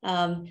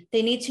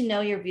 They need to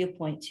know your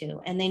viewpoint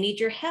too, and they need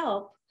your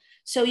help.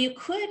 So you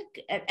could,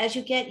 as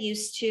you get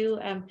used to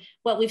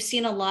what we've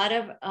seen a lot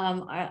of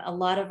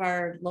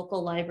our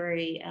local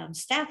library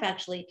staff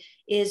actually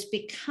is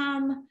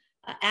become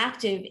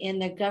active in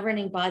the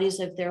governing bodies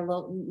of their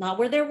local, not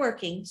where they're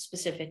working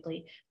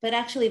specifically, but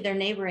actually their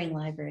neighboring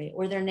library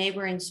or their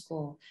neighboring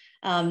school.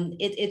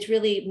 It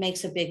really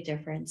makes a big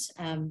difference.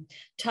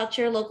 Talk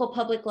to your local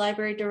public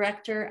library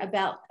director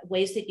about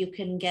ways that you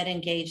can get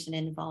engaged and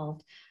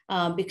involved.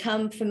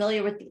 Become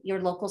familiar with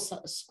your local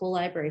school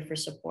library for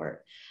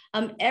support.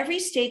 Every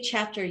state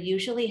chapter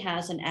usually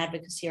has an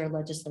advocacy or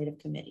legislative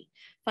committee.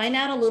 Find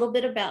out a little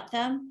bit about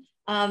them.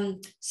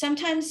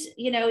 Sometimes,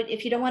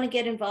 if you don't want to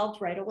get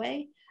involved right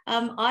away,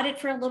 audit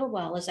for a little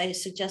while, as I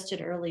suggested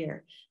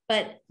earlier.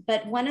 But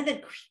one of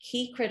the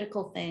key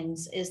critical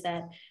things is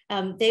that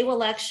they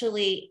will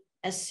actually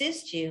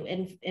assist you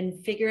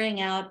in figuring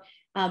out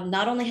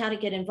not only how to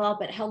get involved,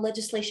 but how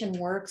legislation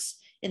works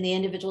in the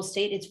individual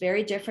state. It's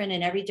very different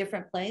in every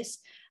different place.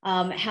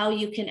 How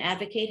you can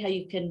advocate, how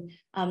you can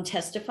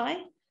testify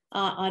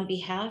on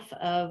behalf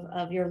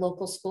of your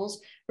local schools.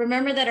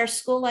 Remember that our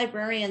school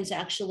librarians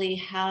actually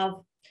have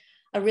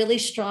a really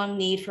strong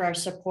need for our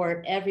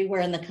support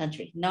everywhere in the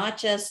country, not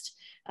just,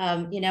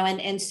 not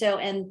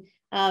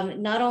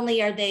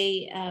only are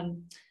they,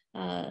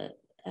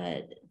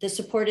 the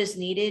support is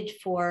needed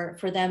for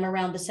them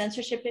around the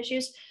censorship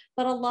issues,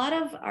 but a lot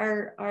of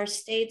our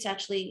states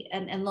actually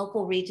and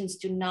local regions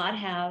do not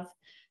have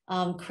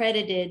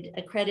accredited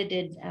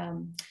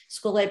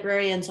school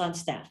librarians on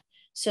staff.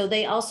 So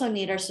they also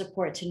need our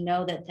support to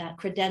know that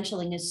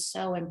credentialing is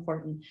so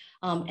important,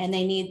 and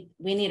we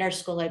need our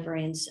school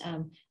librarians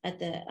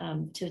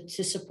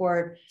to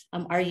support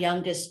our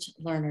youngest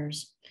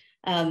learners.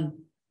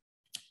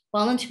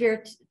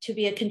 Volunteer to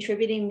be a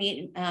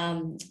contributing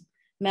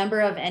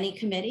member of any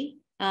committee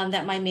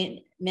that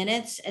might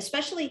minutes,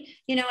 especially,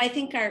 I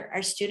think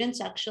our students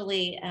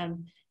actually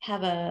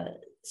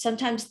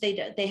sometimes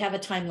they have a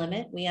time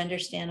limit. We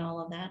understand all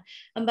of that,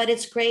 but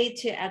it's great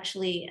to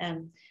actually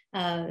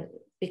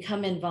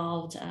become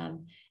involved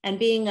and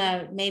being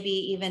maybe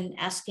even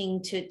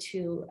asking to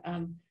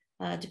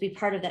be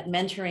part of that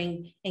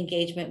mentoring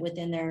engagement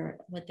within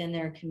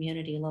their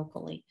community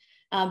locally.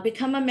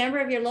 Become a member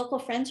of your local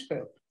friends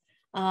group.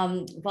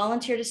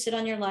 Volunteer to sit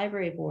on your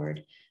library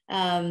board.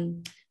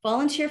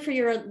 Volunteer for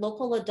your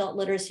local adult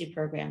literacy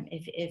program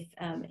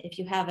if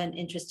you have an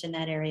interest in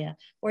that area,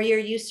 or your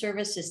youth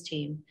services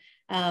team.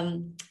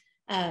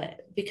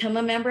 Become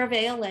a member of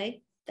ALA,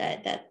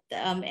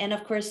 and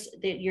of course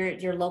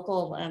your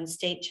local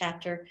state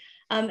chapter.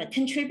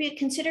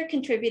 Consider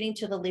contributing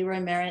to the Leroy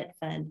Merritt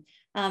Fund.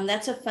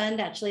 That's a fund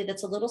actually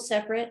that's a little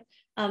separate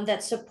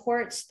that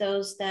supports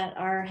those that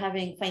are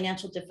having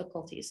financial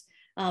difficulties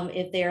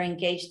if they are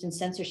engaged in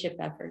censorship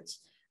efforts.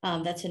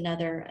 That's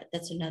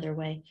another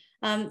way.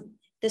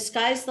 The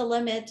sky's the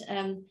limit.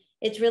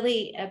 It's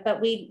really,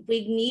 but we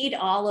need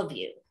all of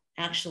you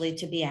actually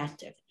to be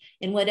active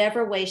in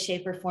whatever way,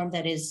 shape, or form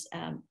that is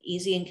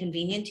easy and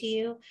convenient to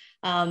you.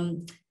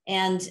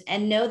 And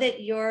know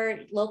that your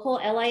local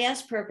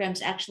LIS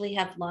programs actually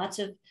have lots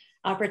of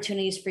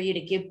opportunities for you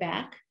to give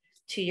back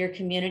to your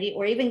community,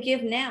 or even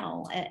give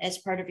now as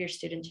part of your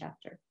student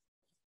chapter.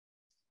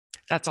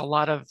 That's a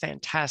lot of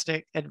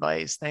fantastic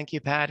advice. Thank you,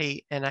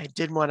 Patty. And I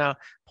did want to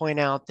point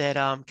out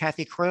that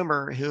Kathy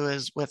Cromer, who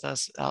is with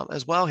us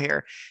as well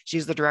here,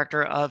 she's the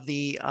director of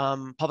the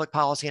Public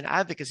Policy and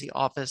Advocacy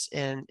Office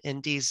in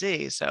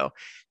DC. So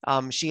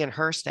she and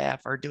her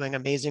staff are doing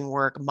amazing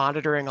work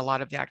monitoring a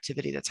lot of the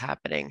activity that's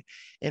happening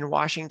in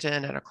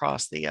Washington and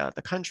across the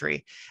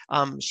country.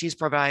 She's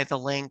provided the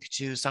link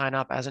to sign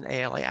up as an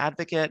ALA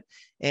advocate.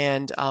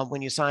 And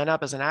when you sign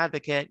up as an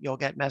advocate, you'll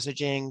get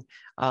messaging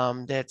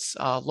that's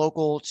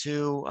local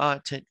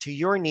to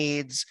your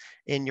needs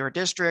in your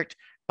district,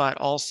 but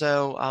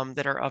also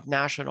that are of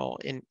national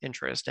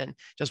interest. And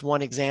just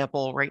one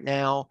example right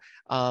now,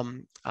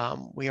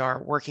 we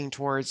are working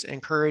towards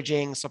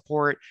encouraging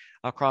support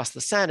across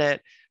the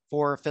Senate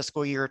for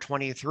fiscal year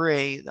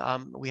 23.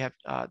 We have,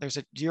 there's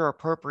a Dear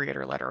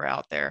Appropriator letter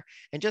out there,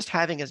 and just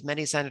having as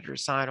many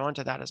senators sign on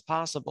to that as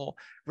possible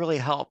really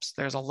helps.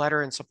 There's a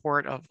letter in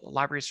support of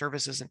Library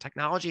Services and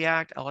Technology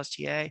Act,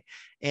 LSTA,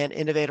 and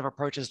Innovative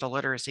Approaches to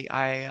Literacy,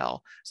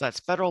 IAL. So that's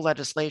federal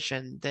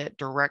legislation that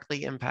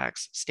directly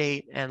impacts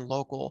state and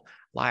local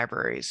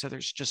libraries. So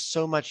there's just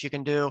so much you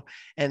can do.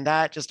 And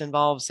that just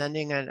involves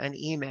sending an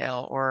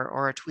email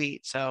or a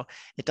tweet. So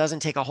it doesn't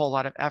take a whole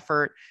lot of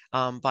effort,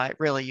 but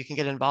really you can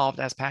get involved,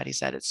 as Patty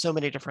said, at so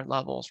many different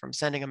levels, from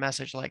sending a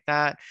message like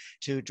that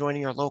to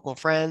joining your local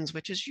friends,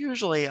 which is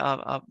usually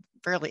a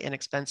fairly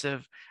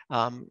inexpensive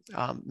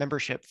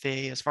membership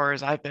fee, as far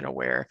as I've been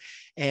aware,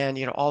 and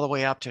all the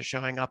way up to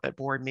showing up at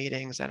board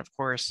meetings, and of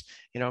course,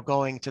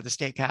 going to the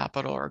state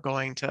capitol or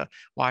going to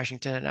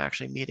Washington and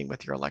actually meeting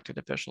with your elected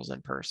officials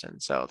in person.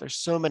 So there's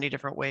so many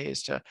different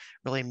ways to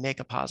really make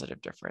a positive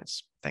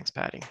difference. Thanks,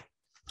 Patty.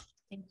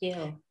 Thank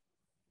you.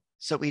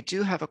 So we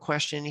do have a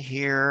question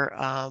here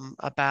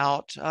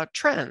about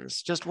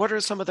trends. Just what are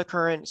some of the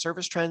current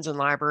service trends in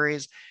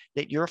libraries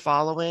that you're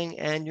following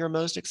and you're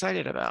most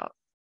excited about?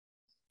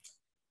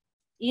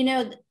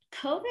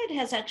 COVID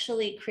has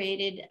actually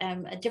created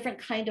a different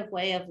kind of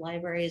way of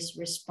libraries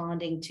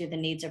responding to the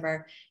needs of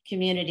our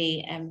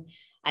community. And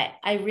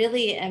I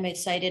really am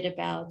excited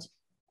about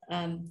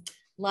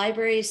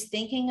libraries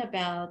thinking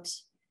about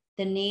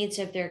the needs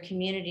of their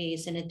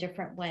communities in a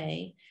different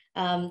way.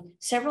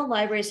 Several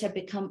libraries have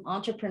become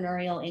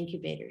entrepreneurial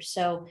incubators.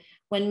 So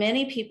when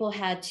many people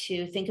had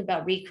to think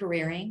about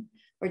recareering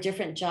or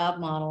different job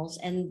models,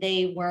 and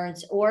they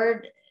weren't,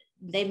 or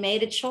they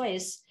made a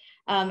choice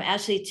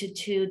actually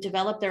to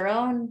develop their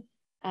own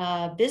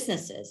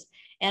businesses.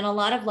 And a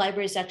lot of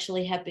libraries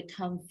actually have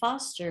become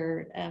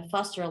foster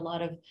a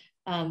lot of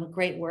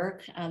great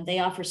work. They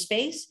offer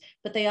space,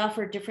 but they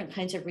offer different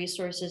kinds of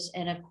resources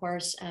and of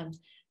course,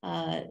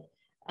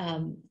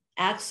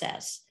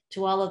 access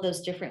to all of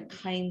those different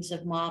kinds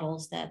of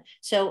models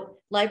so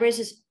libraries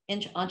is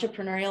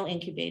entrepreneurial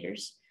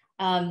incubators.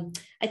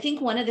 I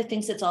think one of the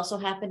things that's also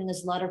happening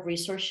is a lot of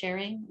resource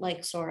sharing,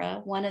 like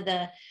Sora. One of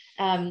the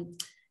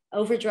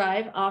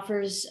Overdrive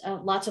offers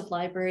lots of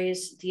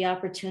libraries the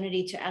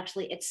opportunity to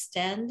actually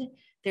extend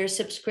their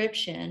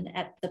subscription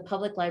at the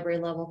public library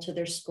level to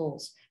their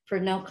schools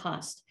for no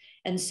cost.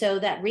 And so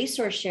that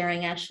resource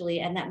sharing actually,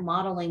 and that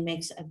modeling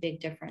makes a big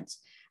difference.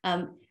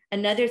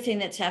 Another thing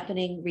that's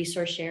happening,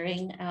 resource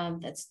sharing,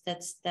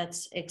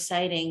 that's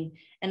exciting.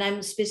 And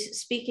I'm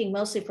speaking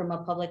mostly from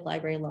a public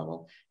library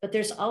level, but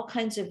there's all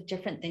kinds of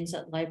different things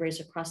that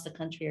libraries across the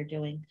country are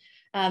doing.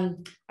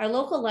 Our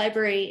local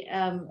library,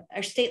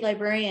 our state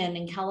librarian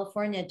in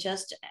California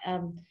just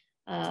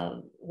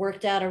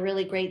worked out a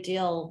really great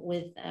deal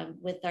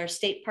with our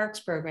state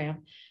parks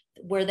program,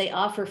 where they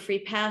offer free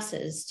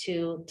passes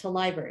to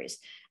libraries.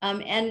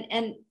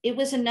 And it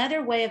was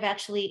another way of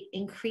actually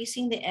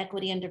increasing the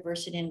equity and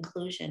diversity and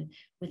inclusion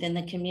within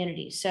the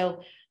community.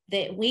 So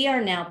that we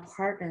are now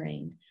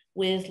partnering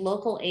with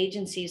local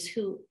agencies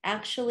who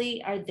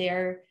actually are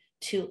there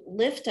to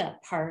lift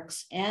up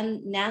parks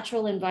and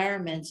natural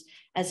environments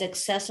as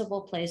accessible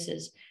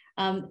places.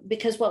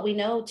 Because what we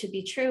know to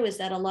be true is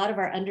that a lot of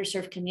our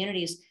underserved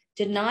communities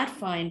did not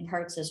find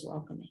parks as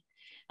welcoming.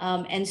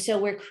 And so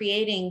we're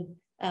creating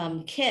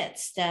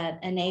kits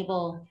that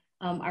enable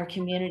our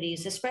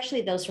communities,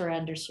 especially those who are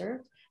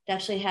underserved, to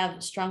actually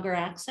have stronger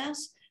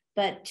access,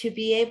 but to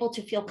be able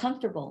to feel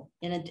comfortable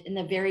in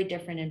a very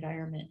different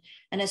environment.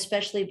 And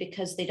especially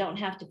because they don't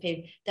have to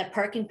pay, that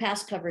parking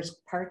pass covers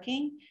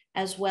parking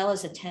as well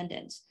as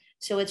attendance.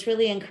 So it's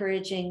really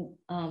encouraging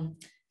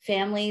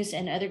families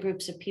and other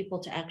groups of people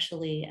to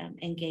actually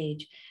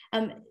engage.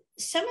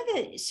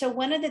 So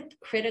one of the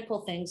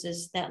critical things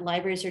is that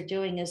libraries are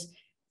doing is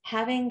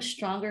having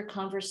stronger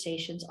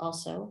conversations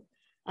also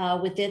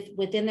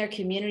within their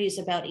communities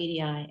about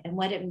EDI and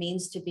what it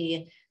means to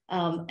be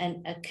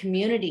a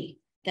community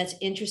that's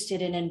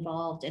interested and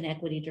involved in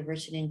equity,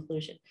 diversity, and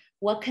inclusion.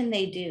 What can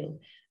they do?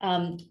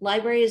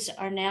 Libraries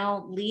are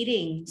now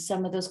leading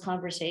some of those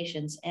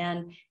conversations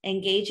and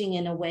engaging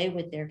in a way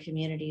with their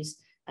communities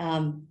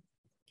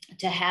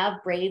to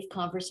have brave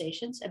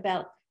conversations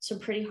about some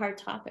pretty hard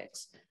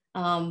topics.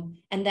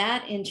 And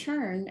that in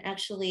turn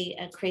actually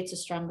creates a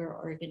stronger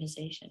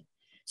organization.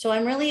 So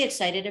I'm really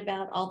excited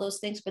about all those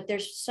things, but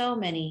there's so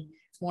many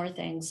more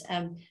things.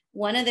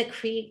 One of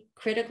the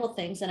critical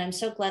things, and I'm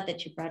so glad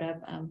that you brought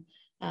up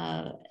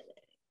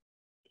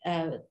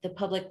the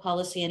Public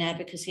Policy and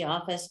Advocacy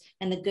Office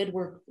and the good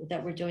work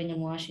that we're doing in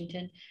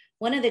Washington.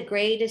 One of the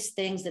greatest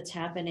things that's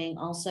happening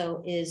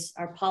also is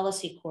our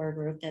policy core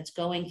group that's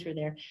going through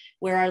there,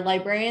 where our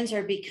librarians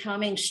are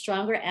becoming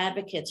stronger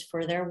advocates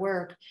for their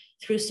work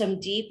through some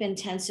deep,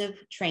 intensive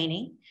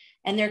training.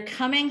 And they're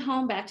coming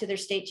home back to their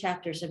state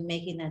chapters and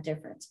making that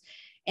difference.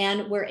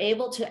 And we're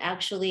able to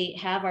actually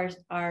have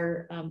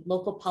our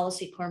local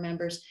policy core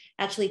members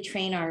actually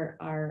train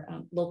our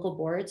local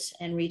boards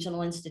and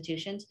regional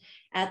institutions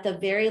at the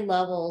very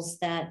levels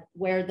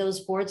where those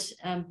boards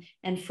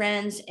and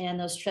friends and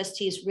those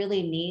trustees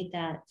really need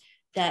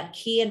that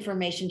key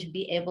information to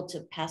be able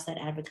to pass that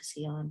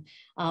advocacy on.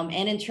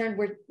 And in turn,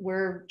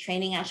 we're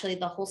training actually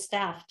the whole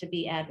staff to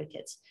be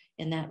advocates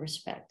in that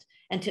respect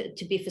and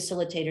to be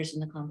facilitators in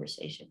the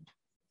conversation.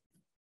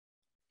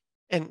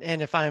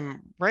 And if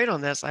I'm right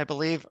on this, I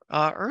believe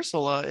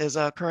Ursula is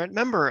a current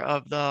member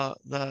of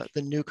the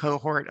new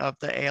cohort of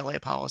the ALA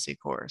policy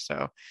course.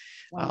 So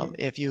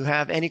if you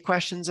have any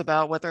questions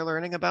about what they're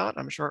learning about,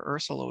 I'm sure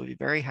Ursula would be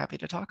very happy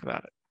to talk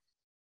about it.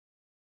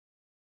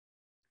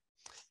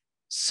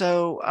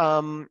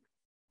 So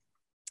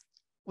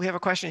we have a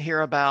question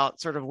here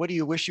about sort of what do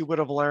you wish you would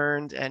have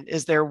learned? And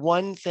is there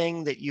one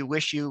thing that you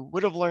wish you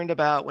would have learned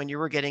about when you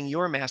were getting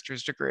your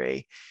master's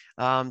degree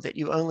that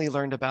you only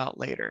learned about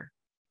later?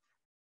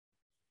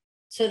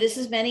 So this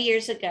is many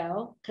years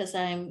ago, because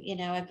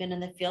I've been in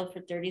the field for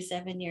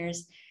 37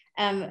 years.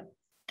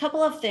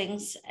 Couple of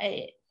things.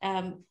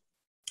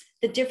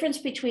 The difference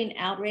between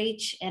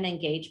outreach and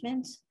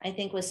engagement, I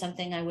think, was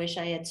something I wish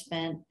I had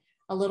spent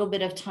a little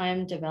bit of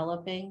time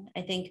developing.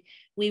 I think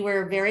we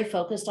were very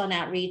focused on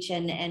outreach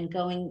and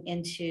going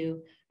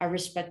into our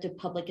respective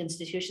public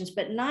institutions,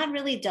 but not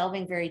really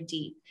delving very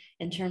deep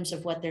in terms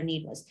of what their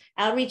need was.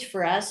 Outreach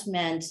for us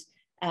meant,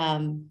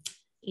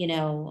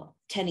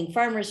 attending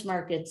farmers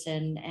markets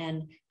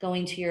and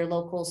going to your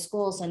local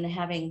schools and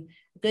having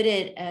good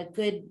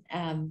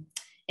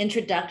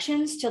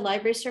introductions to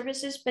library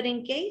services. But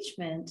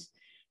engagement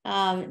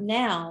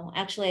now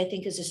actually I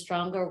think is a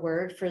stronger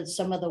word for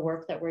some of the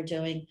work that we're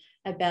doing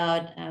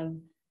about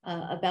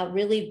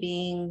really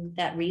being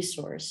that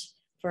resource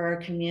for our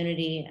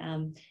community,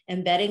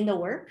 embedding the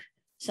work,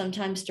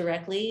 sometimes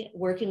directly,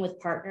 working with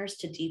partners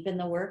to deepen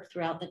the work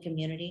throughout the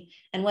community.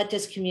 And what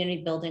does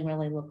community building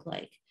really look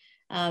like?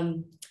 I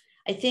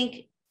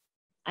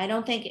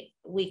don't think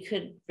we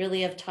could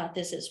really have taught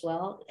this as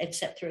well,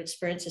 except through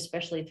experience,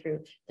 especially through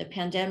the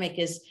pandemic,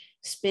 is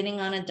spinning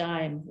on a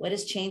dime. What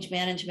does change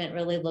management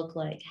really look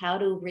like? How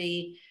to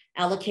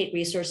reallocate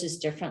resources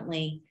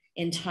differently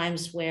in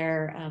times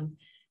where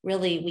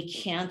really we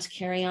can't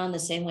carry on the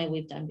same way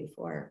we've done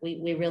before.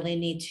 We really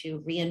need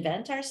to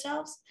reinvent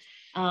ourselves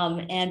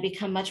and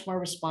become much more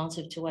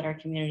responsive to what our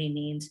community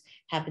needs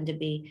happen to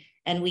be.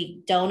 And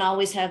we don't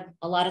always have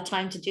a lot of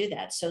time to do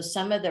that. So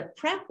some of the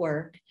prep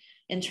work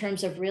in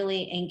terms of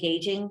really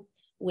engaging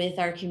with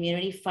our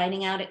community,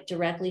 finding out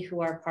directly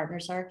who our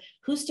partners are,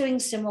 who's doing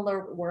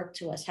similar work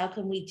to us, how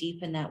can we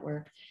deepen that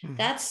work? Mm-hmm.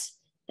 That's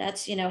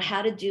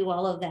how to do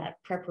all of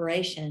that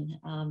preparation.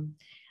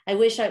 I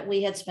wish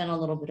we had spent a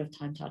little bit of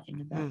time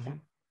talking about that.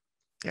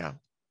 Yeah.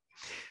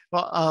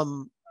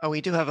 Well,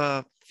 we do have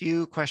a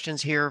few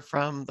questions here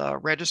from the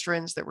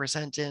registrants that were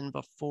sent in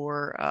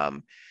before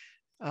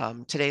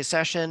today's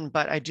session,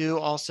 but I do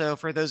also,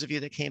 for those of you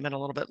that came in a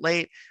little bit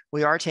late,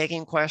 we are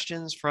taking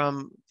questions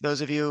from those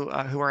of you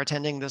who are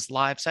attending this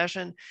live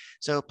session.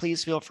 So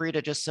please feel free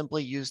to just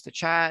simply use the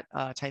chat,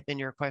 type in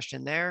your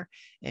question there,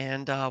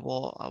 and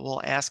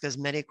we'll ask as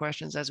many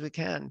questions as we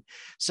can.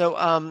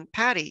 So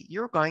Patty,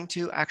 you're going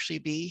to actually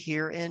be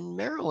here in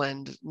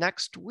Maryland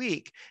next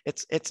week.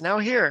 It's now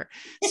here.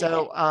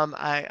 So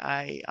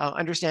I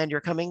understand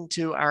you're coming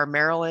to our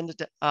Maryland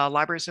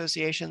Library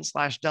Association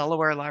 /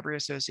 Delaware Library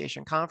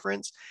Association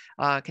conference.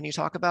 Can you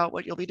talk about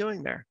what you'll be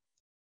doing there?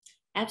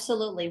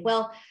 Absolutely.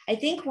 Well, I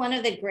think one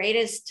of the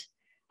greatest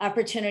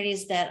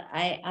opportunities that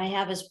I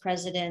have as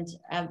president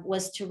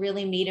was to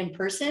really meet in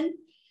person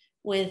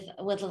with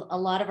a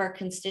lot of our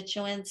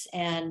constituents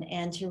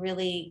and to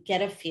really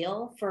get a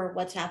feel for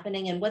what's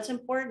happening and what's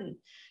important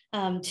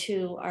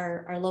to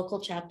our local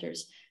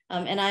chapters.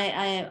 And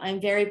I'm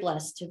very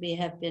blessed to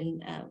have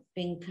been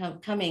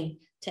coming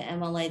to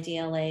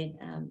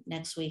MLIDLA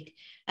next week.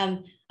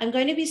 I'm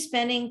going to be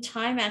spending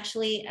time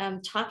actually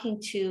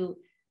talking to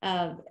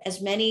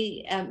as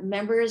many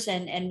members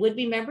and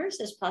would-be members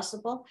as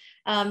possible,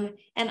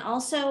 and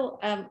also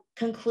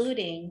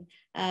concluding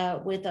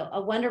with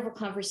a wonderful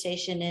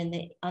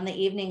conversation on the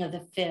evening of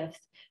the 5th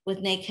with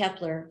Nate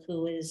Kepler,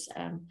 who is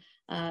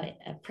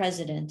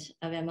president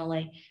of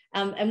MLA.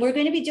 And we're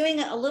going to be doing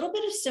a little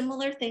bit of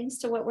similar things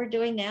to what we're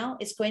doing now.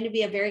 It's going to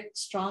be a very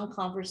strong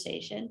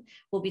conversation.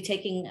 We'll be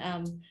taking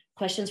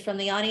questions from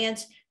the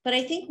audience, but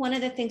I think one of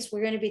the things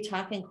we're going to be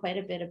talking quite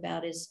a bit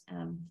about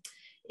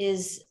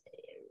is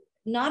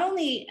not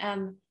only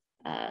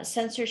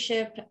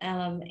censorship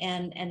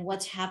and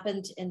what's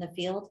happened in the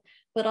field,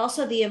 but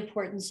also the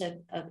importance of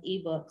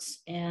ebooks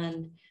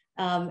and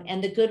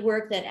the good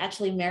work that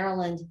actually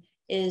Maryland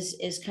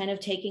is kind of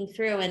taking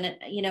through. And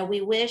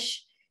we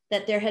wish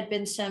that there had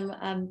been some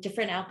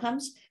different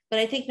outcomes, but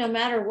I think no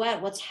matter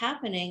what's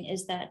happening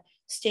is that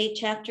state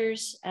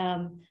chapters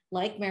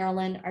like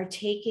Maryland are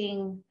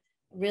taking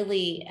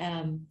really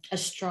a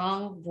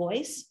strong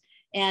voice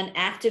and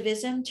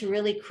activism to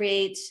really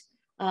create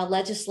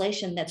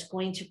legislation that's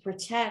going to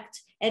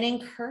protect and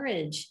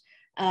encourage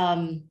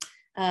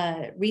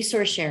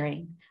resource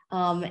sharing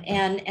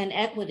and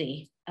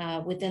equity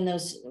within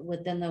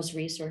those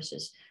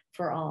resources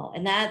for all,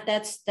 and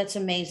that's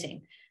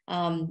amazing.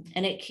 And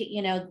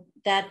it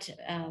that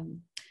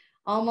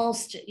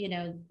almost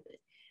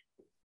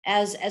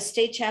as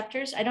state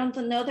chapters, I don't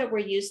know that we're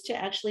used to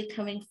actually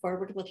coming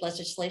forward with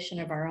legislation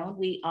of our own.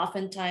 We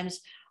oftentimes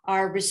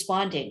are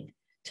responding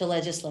to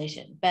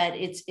legislation, but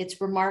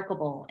it's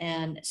remarkable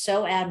and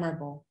so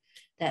admirable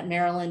that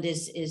Maryland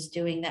is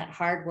doing that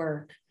hard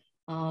work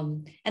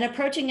and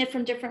approaching it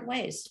from different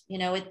ways. You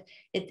know,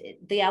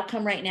 the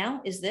outcome right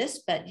now is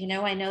this, but you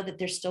know, I know that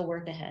there's still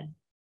work ahead.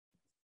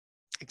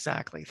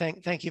 Exactly.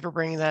 Thank you for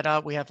bringing that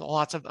up. We have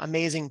lots of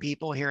amazing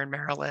people here in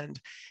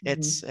Maryland.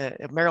 It's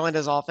Maryland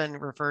is often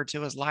referred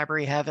to as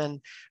library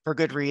heaven for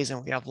good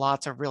reason. We have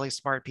lots of really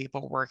smart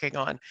people working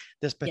on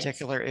this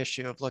particular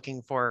issue of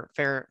looking for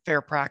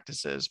fair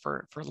practices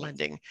for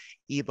lending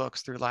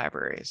ebooks through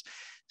libraries.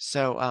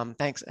 So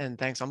thanks.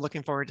 I'm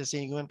looking forward to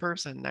seeing you in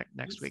person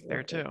next week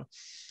there too.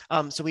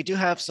 So we do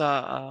have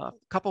a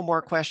couple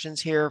more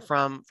questions here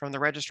from the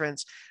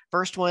registrants.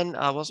 First one,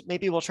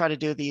 maybe we'll try to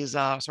do these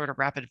sort of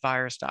rapid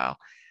fire style.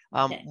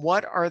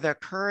 What are the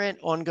current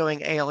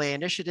ongoing ALA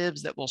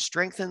initiatives that will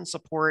strengthen,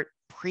 support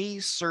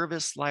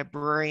pre-service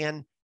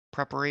librarian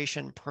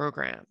preparation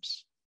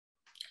programs?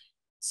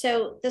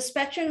 So the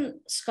Spectrum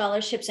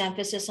Scholarships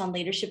emphasis on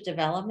leadership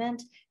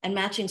development and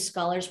matching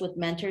scholars with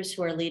mentors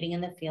who are leading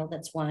in the field,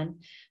 that's one.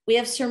 We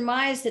have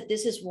surmised that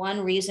this is one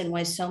reason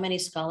why so many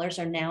scholars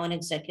are now in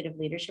executive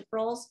leadership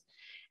roles.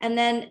 And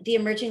then the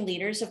Emerging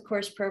Leaders, of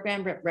course,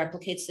 program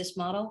replicates this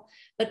model.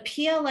 But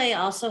PLA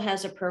also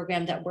has a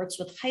program that works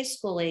with high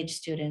school age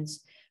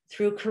students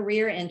through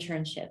career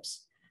internships.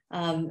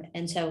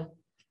 And so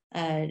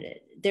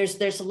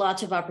there's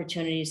lots of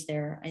opportunities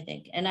there, I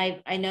think. And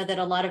I know that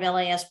a lot of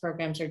LIS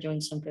programs are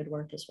doing some good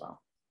work as well.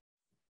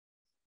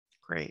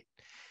 Great.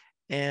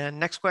 And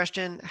next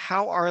question,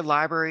 how are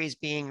libraries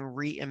being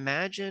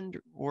reimagined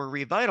or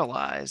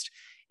revitalized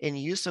in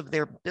use of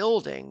their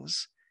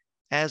buildings,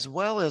 as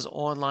well as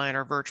online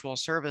or virtual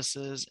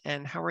services,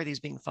 and how are these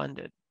being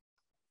funded?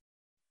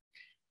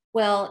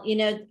 Well, you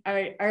know,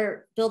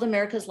 our Build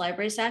America's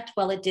Libraries Act,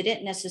 while it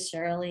didn't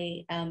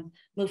necessarily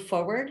move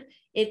forward,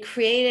 it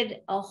created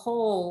a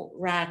whole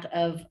rack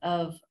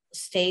of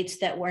states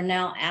that we're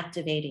now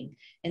activating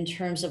in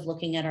terms of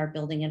looking at our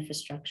building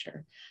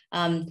infrastructure.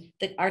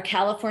 Our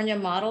California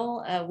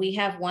model, we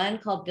have one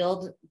called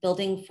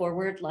Building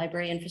Forward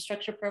Library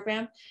Infrastructure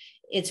Program.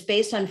 It's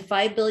based on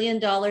 $5 billion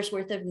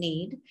worth of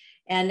need.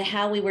 And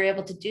how we were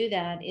able to do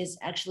that is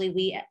actually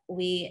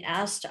we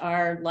asked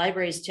our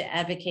libraries to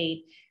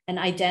advocate and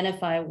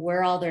identify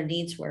where all their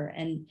needs were.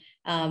 And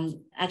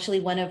actually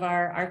one of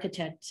our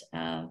architect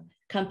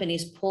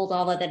companies pulled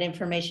all of that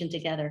information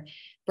together,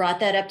 brought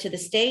that up to the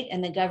state,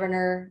 and the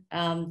governor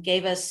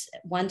gave us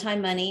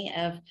one-time money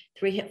of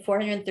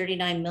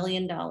 $439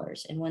 million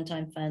in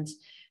one-time funds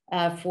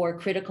for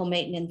critical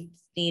maintenance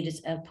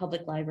needs of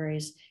public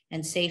libraries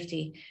and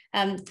safety.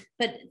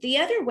 But the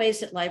other ways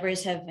that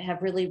libraries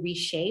have really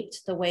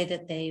reshaped the way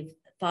that they've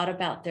thought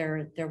about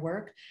their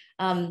work,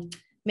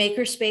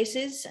 maker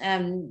spaces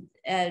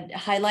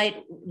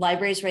highlight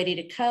libraries ready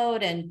to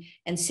code, and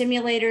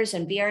simulators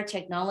and VR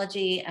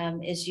technology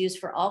is used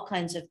for all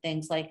kinds of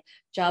things like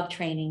job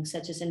training,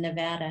 such as in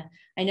Nevada.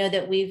 I know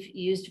that we've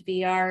used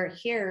VR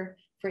here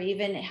for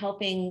even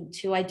helping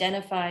to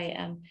identify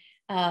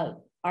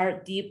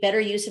the better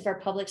use of our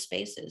public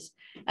spaces.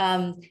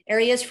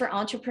 Areas for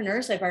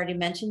entrepreneurs, I've already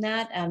mentioned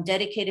that,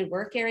 dedicated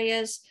work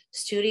areas,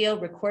 studio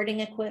recording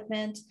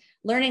equipment,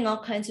 learning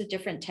all kinds of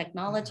different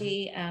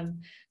technology.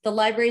 The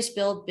Libraries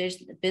Build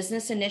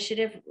Business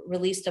Initiative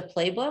released a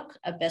playbook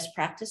of best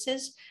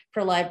practices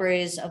for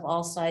libraries of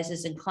all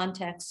sizes and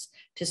contexts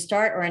to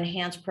start or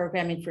enhance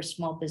programming for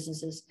small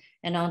businesses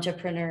and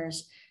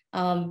entrepreneurs.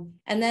 And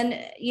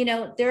then, you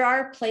know, there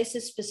are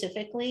places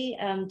specifically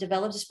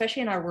developed,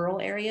 especially in our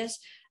rural areas,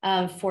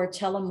 for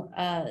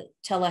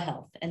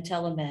telehealth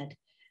and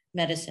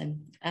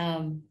medicine.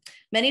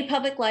 Many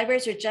public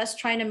libraries are just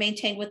trying to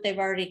maintain what they've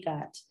already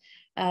got.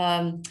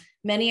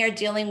 Many are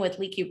dealing with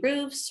leaky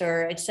roofs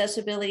or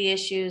accessibility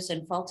issues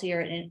and faulty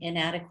or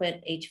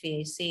inadequate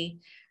HVAC,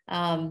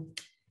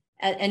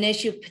 an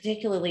issue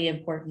particularly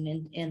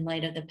important in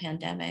light of the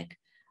pandemic.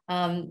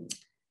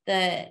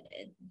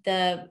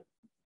 The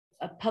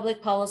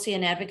Public Policy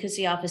and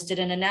Advocacy Office did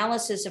an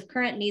analysis of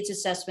current needs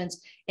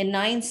assessments in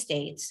 9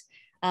 states.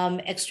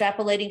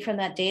 Extrapolating from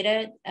that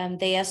data,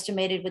 they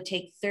estimated it would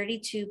take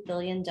 $32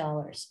 billion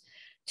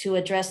to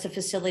address the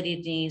facility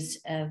needs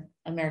of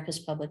America's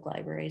public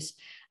libraries.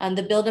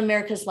 The Build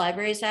America's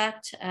Libraries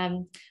Act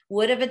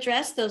would have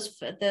addressed those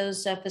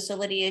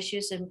facility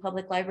issues in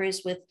public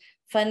libraries with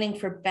funding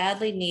for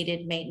badly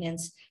needed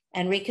maintenance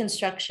and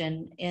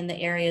reconstruction in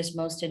the areas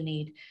most in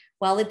need.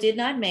 While it did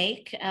not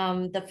make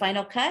the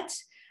final cut,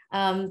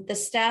 the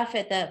staff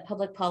at the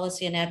Public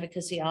Policy and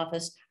Advocacy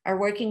Office are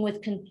working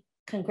with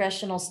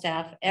congressional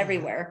staff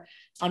everywhere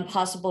on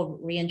possible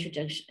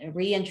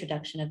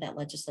reintroduction of that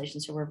legislation.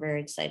 So we're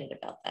very excited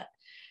about that.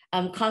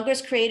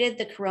 Congress created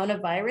the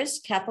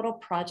Coronavirus Capital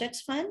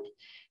Projects Fund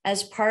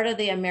as part of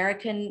the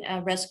American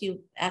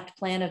Rescue Act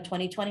Plan of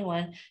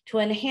 2021 to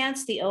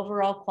enhance the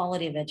overall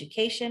quality of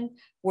education,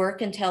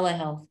 work, and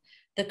telehealth.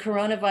 The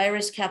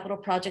Coronavirus Capital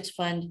Projects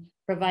Fund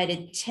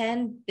provided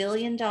 $10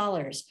 billion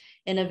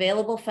in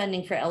available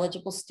funding for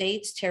eligible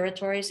states,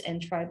 territories,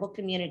 and tribal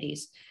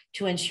communities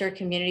to ensure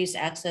communities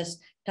access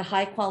to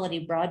high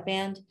quality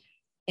broadband,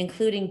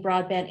 including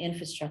broadband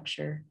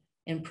infrastructure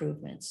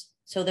improvements.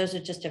 So those are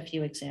just a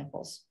few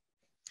examples.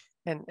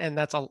 And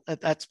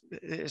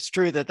it's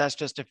true that that's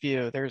just a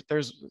few.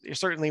 There's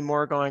certainly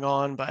more going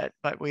on, but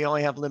we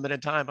only have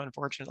limited time,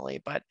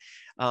 unfortunately. But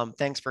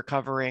thanks for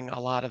covering a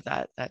lot of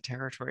that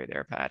territory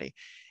there, Patty.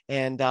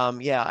 And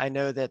yeah, I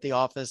know that the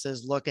office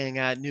is looking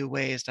at new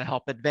ways to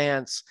help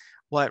advance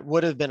what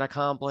would have been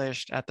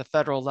accomplished at the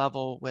federal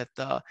level with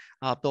the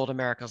Build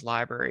America's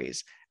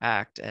Libraries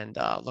Act, and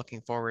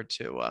looking forward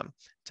to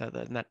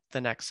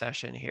the next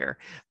session here.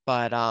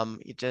 But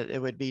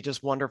it would be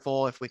just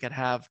wonderful if we could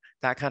have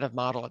that kind of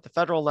model at the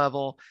federal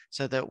level,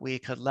 so that we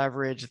could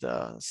leverage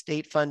the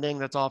state funding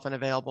that's often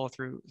available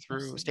through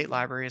state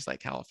libraries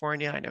like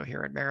California. I know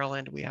here in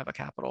Maryland, we have a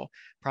capital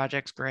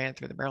projects grant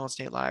through the Maryland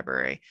State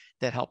Library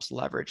that helps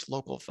leverage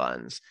local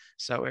funds.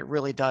 So it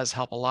really does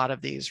help a lot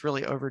of these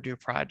really overdue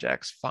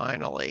projects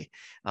finally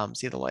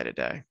see the light of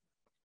day.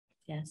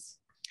 Yes.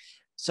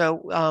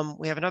 So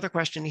we have another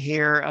question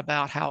here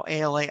about how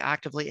ALA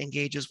actively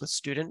engages with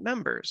student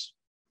members.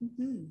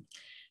 Mm-hmm.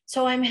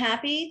 So I'm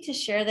happy to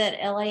share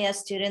that LIS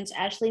students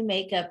actually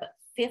make up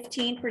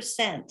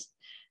 15%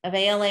 of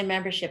ALA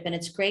membership, and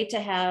it's great to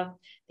have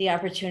the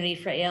opportunity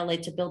for ALA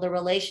to build a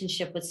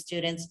relationship with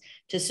students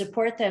to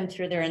support them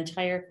through their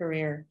entire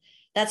career.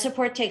 That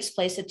support takes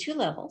place at two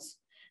levels: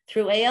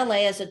 through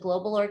ALA as a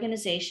global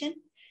organization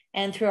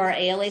and through our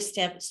ALA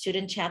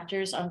student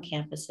chapters on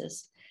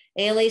campuses.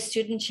 ALA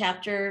student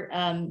chapter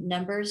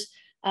numbers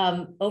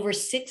over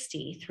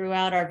 60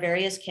 throughout our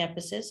various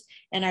campuses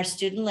and our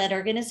student-led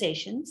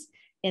organizations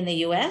in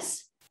the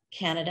US,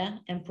 Canada,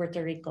 and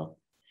Puerto Rico.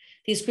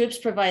 These groups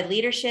provide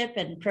leadership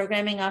and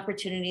programming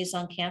opportunities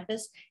on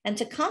campus, and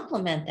to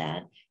complement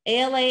that,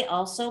 ALA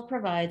also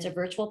provides a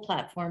virtual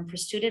platform for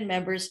student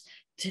members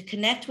to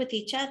connect with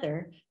each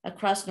other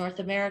across North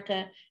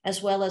America,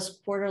 as well as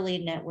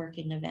quarterly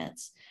networking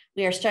events.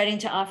 We are starting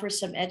to offer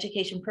some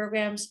education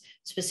programs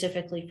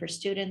specifically for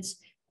students,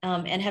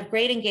 and have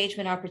great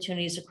engagement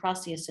opportunities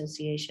across the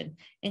association,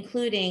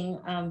 including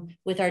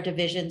with our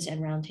divisions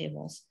and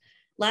roundtables.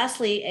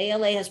 Lastly,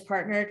 ALA has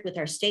partnered with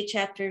our state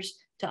chapters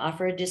to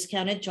offer a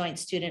discounted joint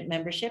student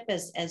membership,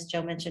 as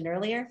Joe mentioned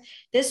earlier.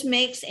 This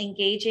makes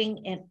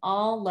engaging in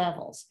all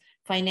levels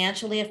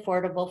financially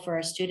affordable for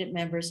our student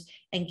members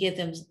and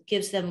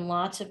gives them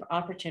lots of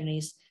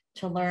opportunities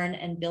to learn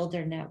and build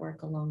their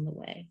network along the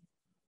way.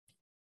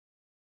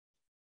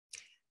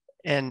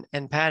 And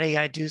Patty,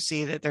 I do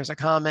see that there's a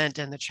comment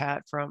in the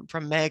chat from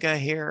Mega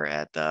here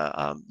at the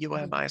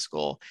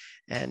iSchool,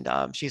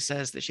 and she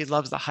says that she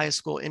loves the high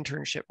school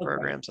internship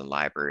programs and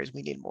libraries.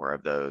 We need more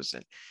of those,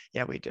 and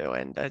yeah, we do.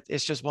 And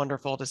it's just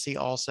wonderful to see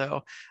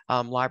also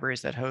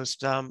libraries that host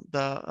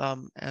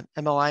the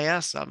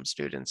MLIS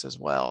students as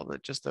well.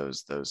 That just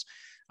those.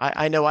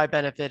 I know I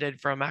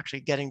benefited from actually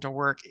getting to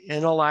work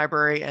in a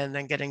library and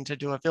then getting to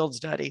do a field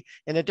study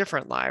in a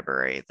different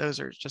library.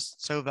 Those are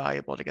just so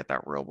valuable to get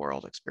that real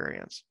world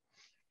experience.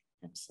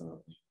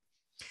 Absolutely.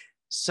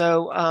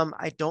 So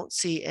I don't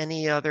see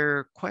any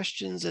other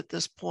questions at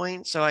this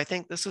point. So I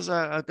think this is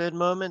a good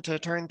moment to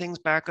turn things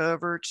back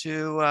over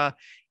to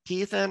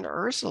Keith and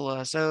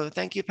Ursula. So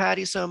thank you,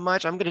 Patty, so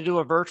much. I'm going to do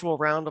a virtual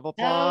round of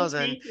applause.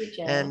 Thank you,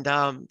 Joe.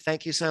 And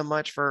thank you so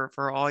much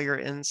for all your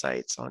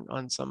insights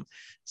on some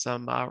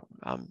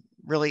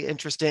really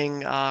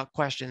interesting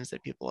questions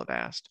that people have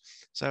asked.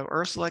 So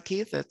Ursula,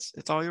 Keith,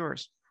 it's all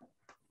yours.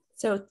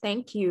 So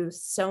thank you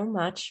so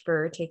much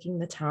for taking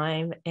the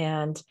time,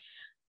 and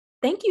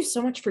thank you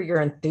so much for your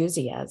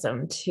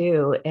enthusiasm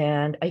too.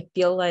 And I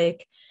feel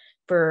like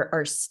for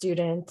our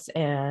students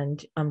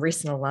and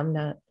recent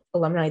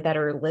alumni that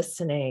are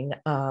listening,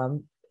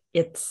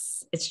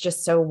 it's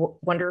just so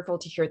wonderful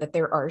to hear that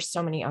there are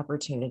so many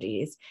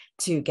opportunities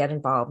to get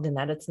involved, and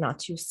that it's not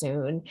too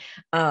soon,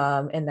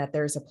 and that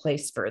there's a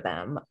place for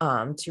them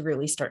to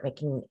really start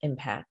making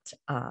impact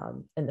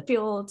in the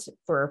field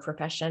for a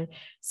profession.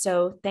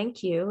 So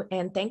thank you.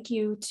 And thank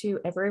you to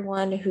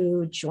everyone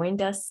who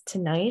joined us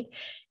tonight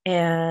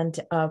and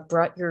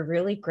brought your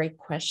really great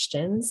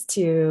questions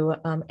to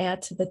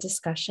add to the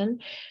discussion.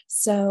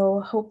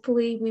 So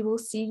hopefully we will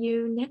see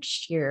you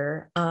next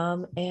year.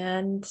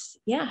 And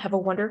yeah, have a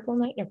wonderful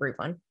night,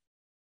 everyone.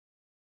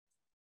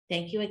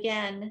 Thank you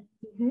again.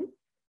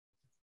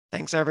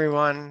 Thanks,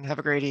 everyone. Have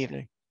a great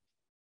evening.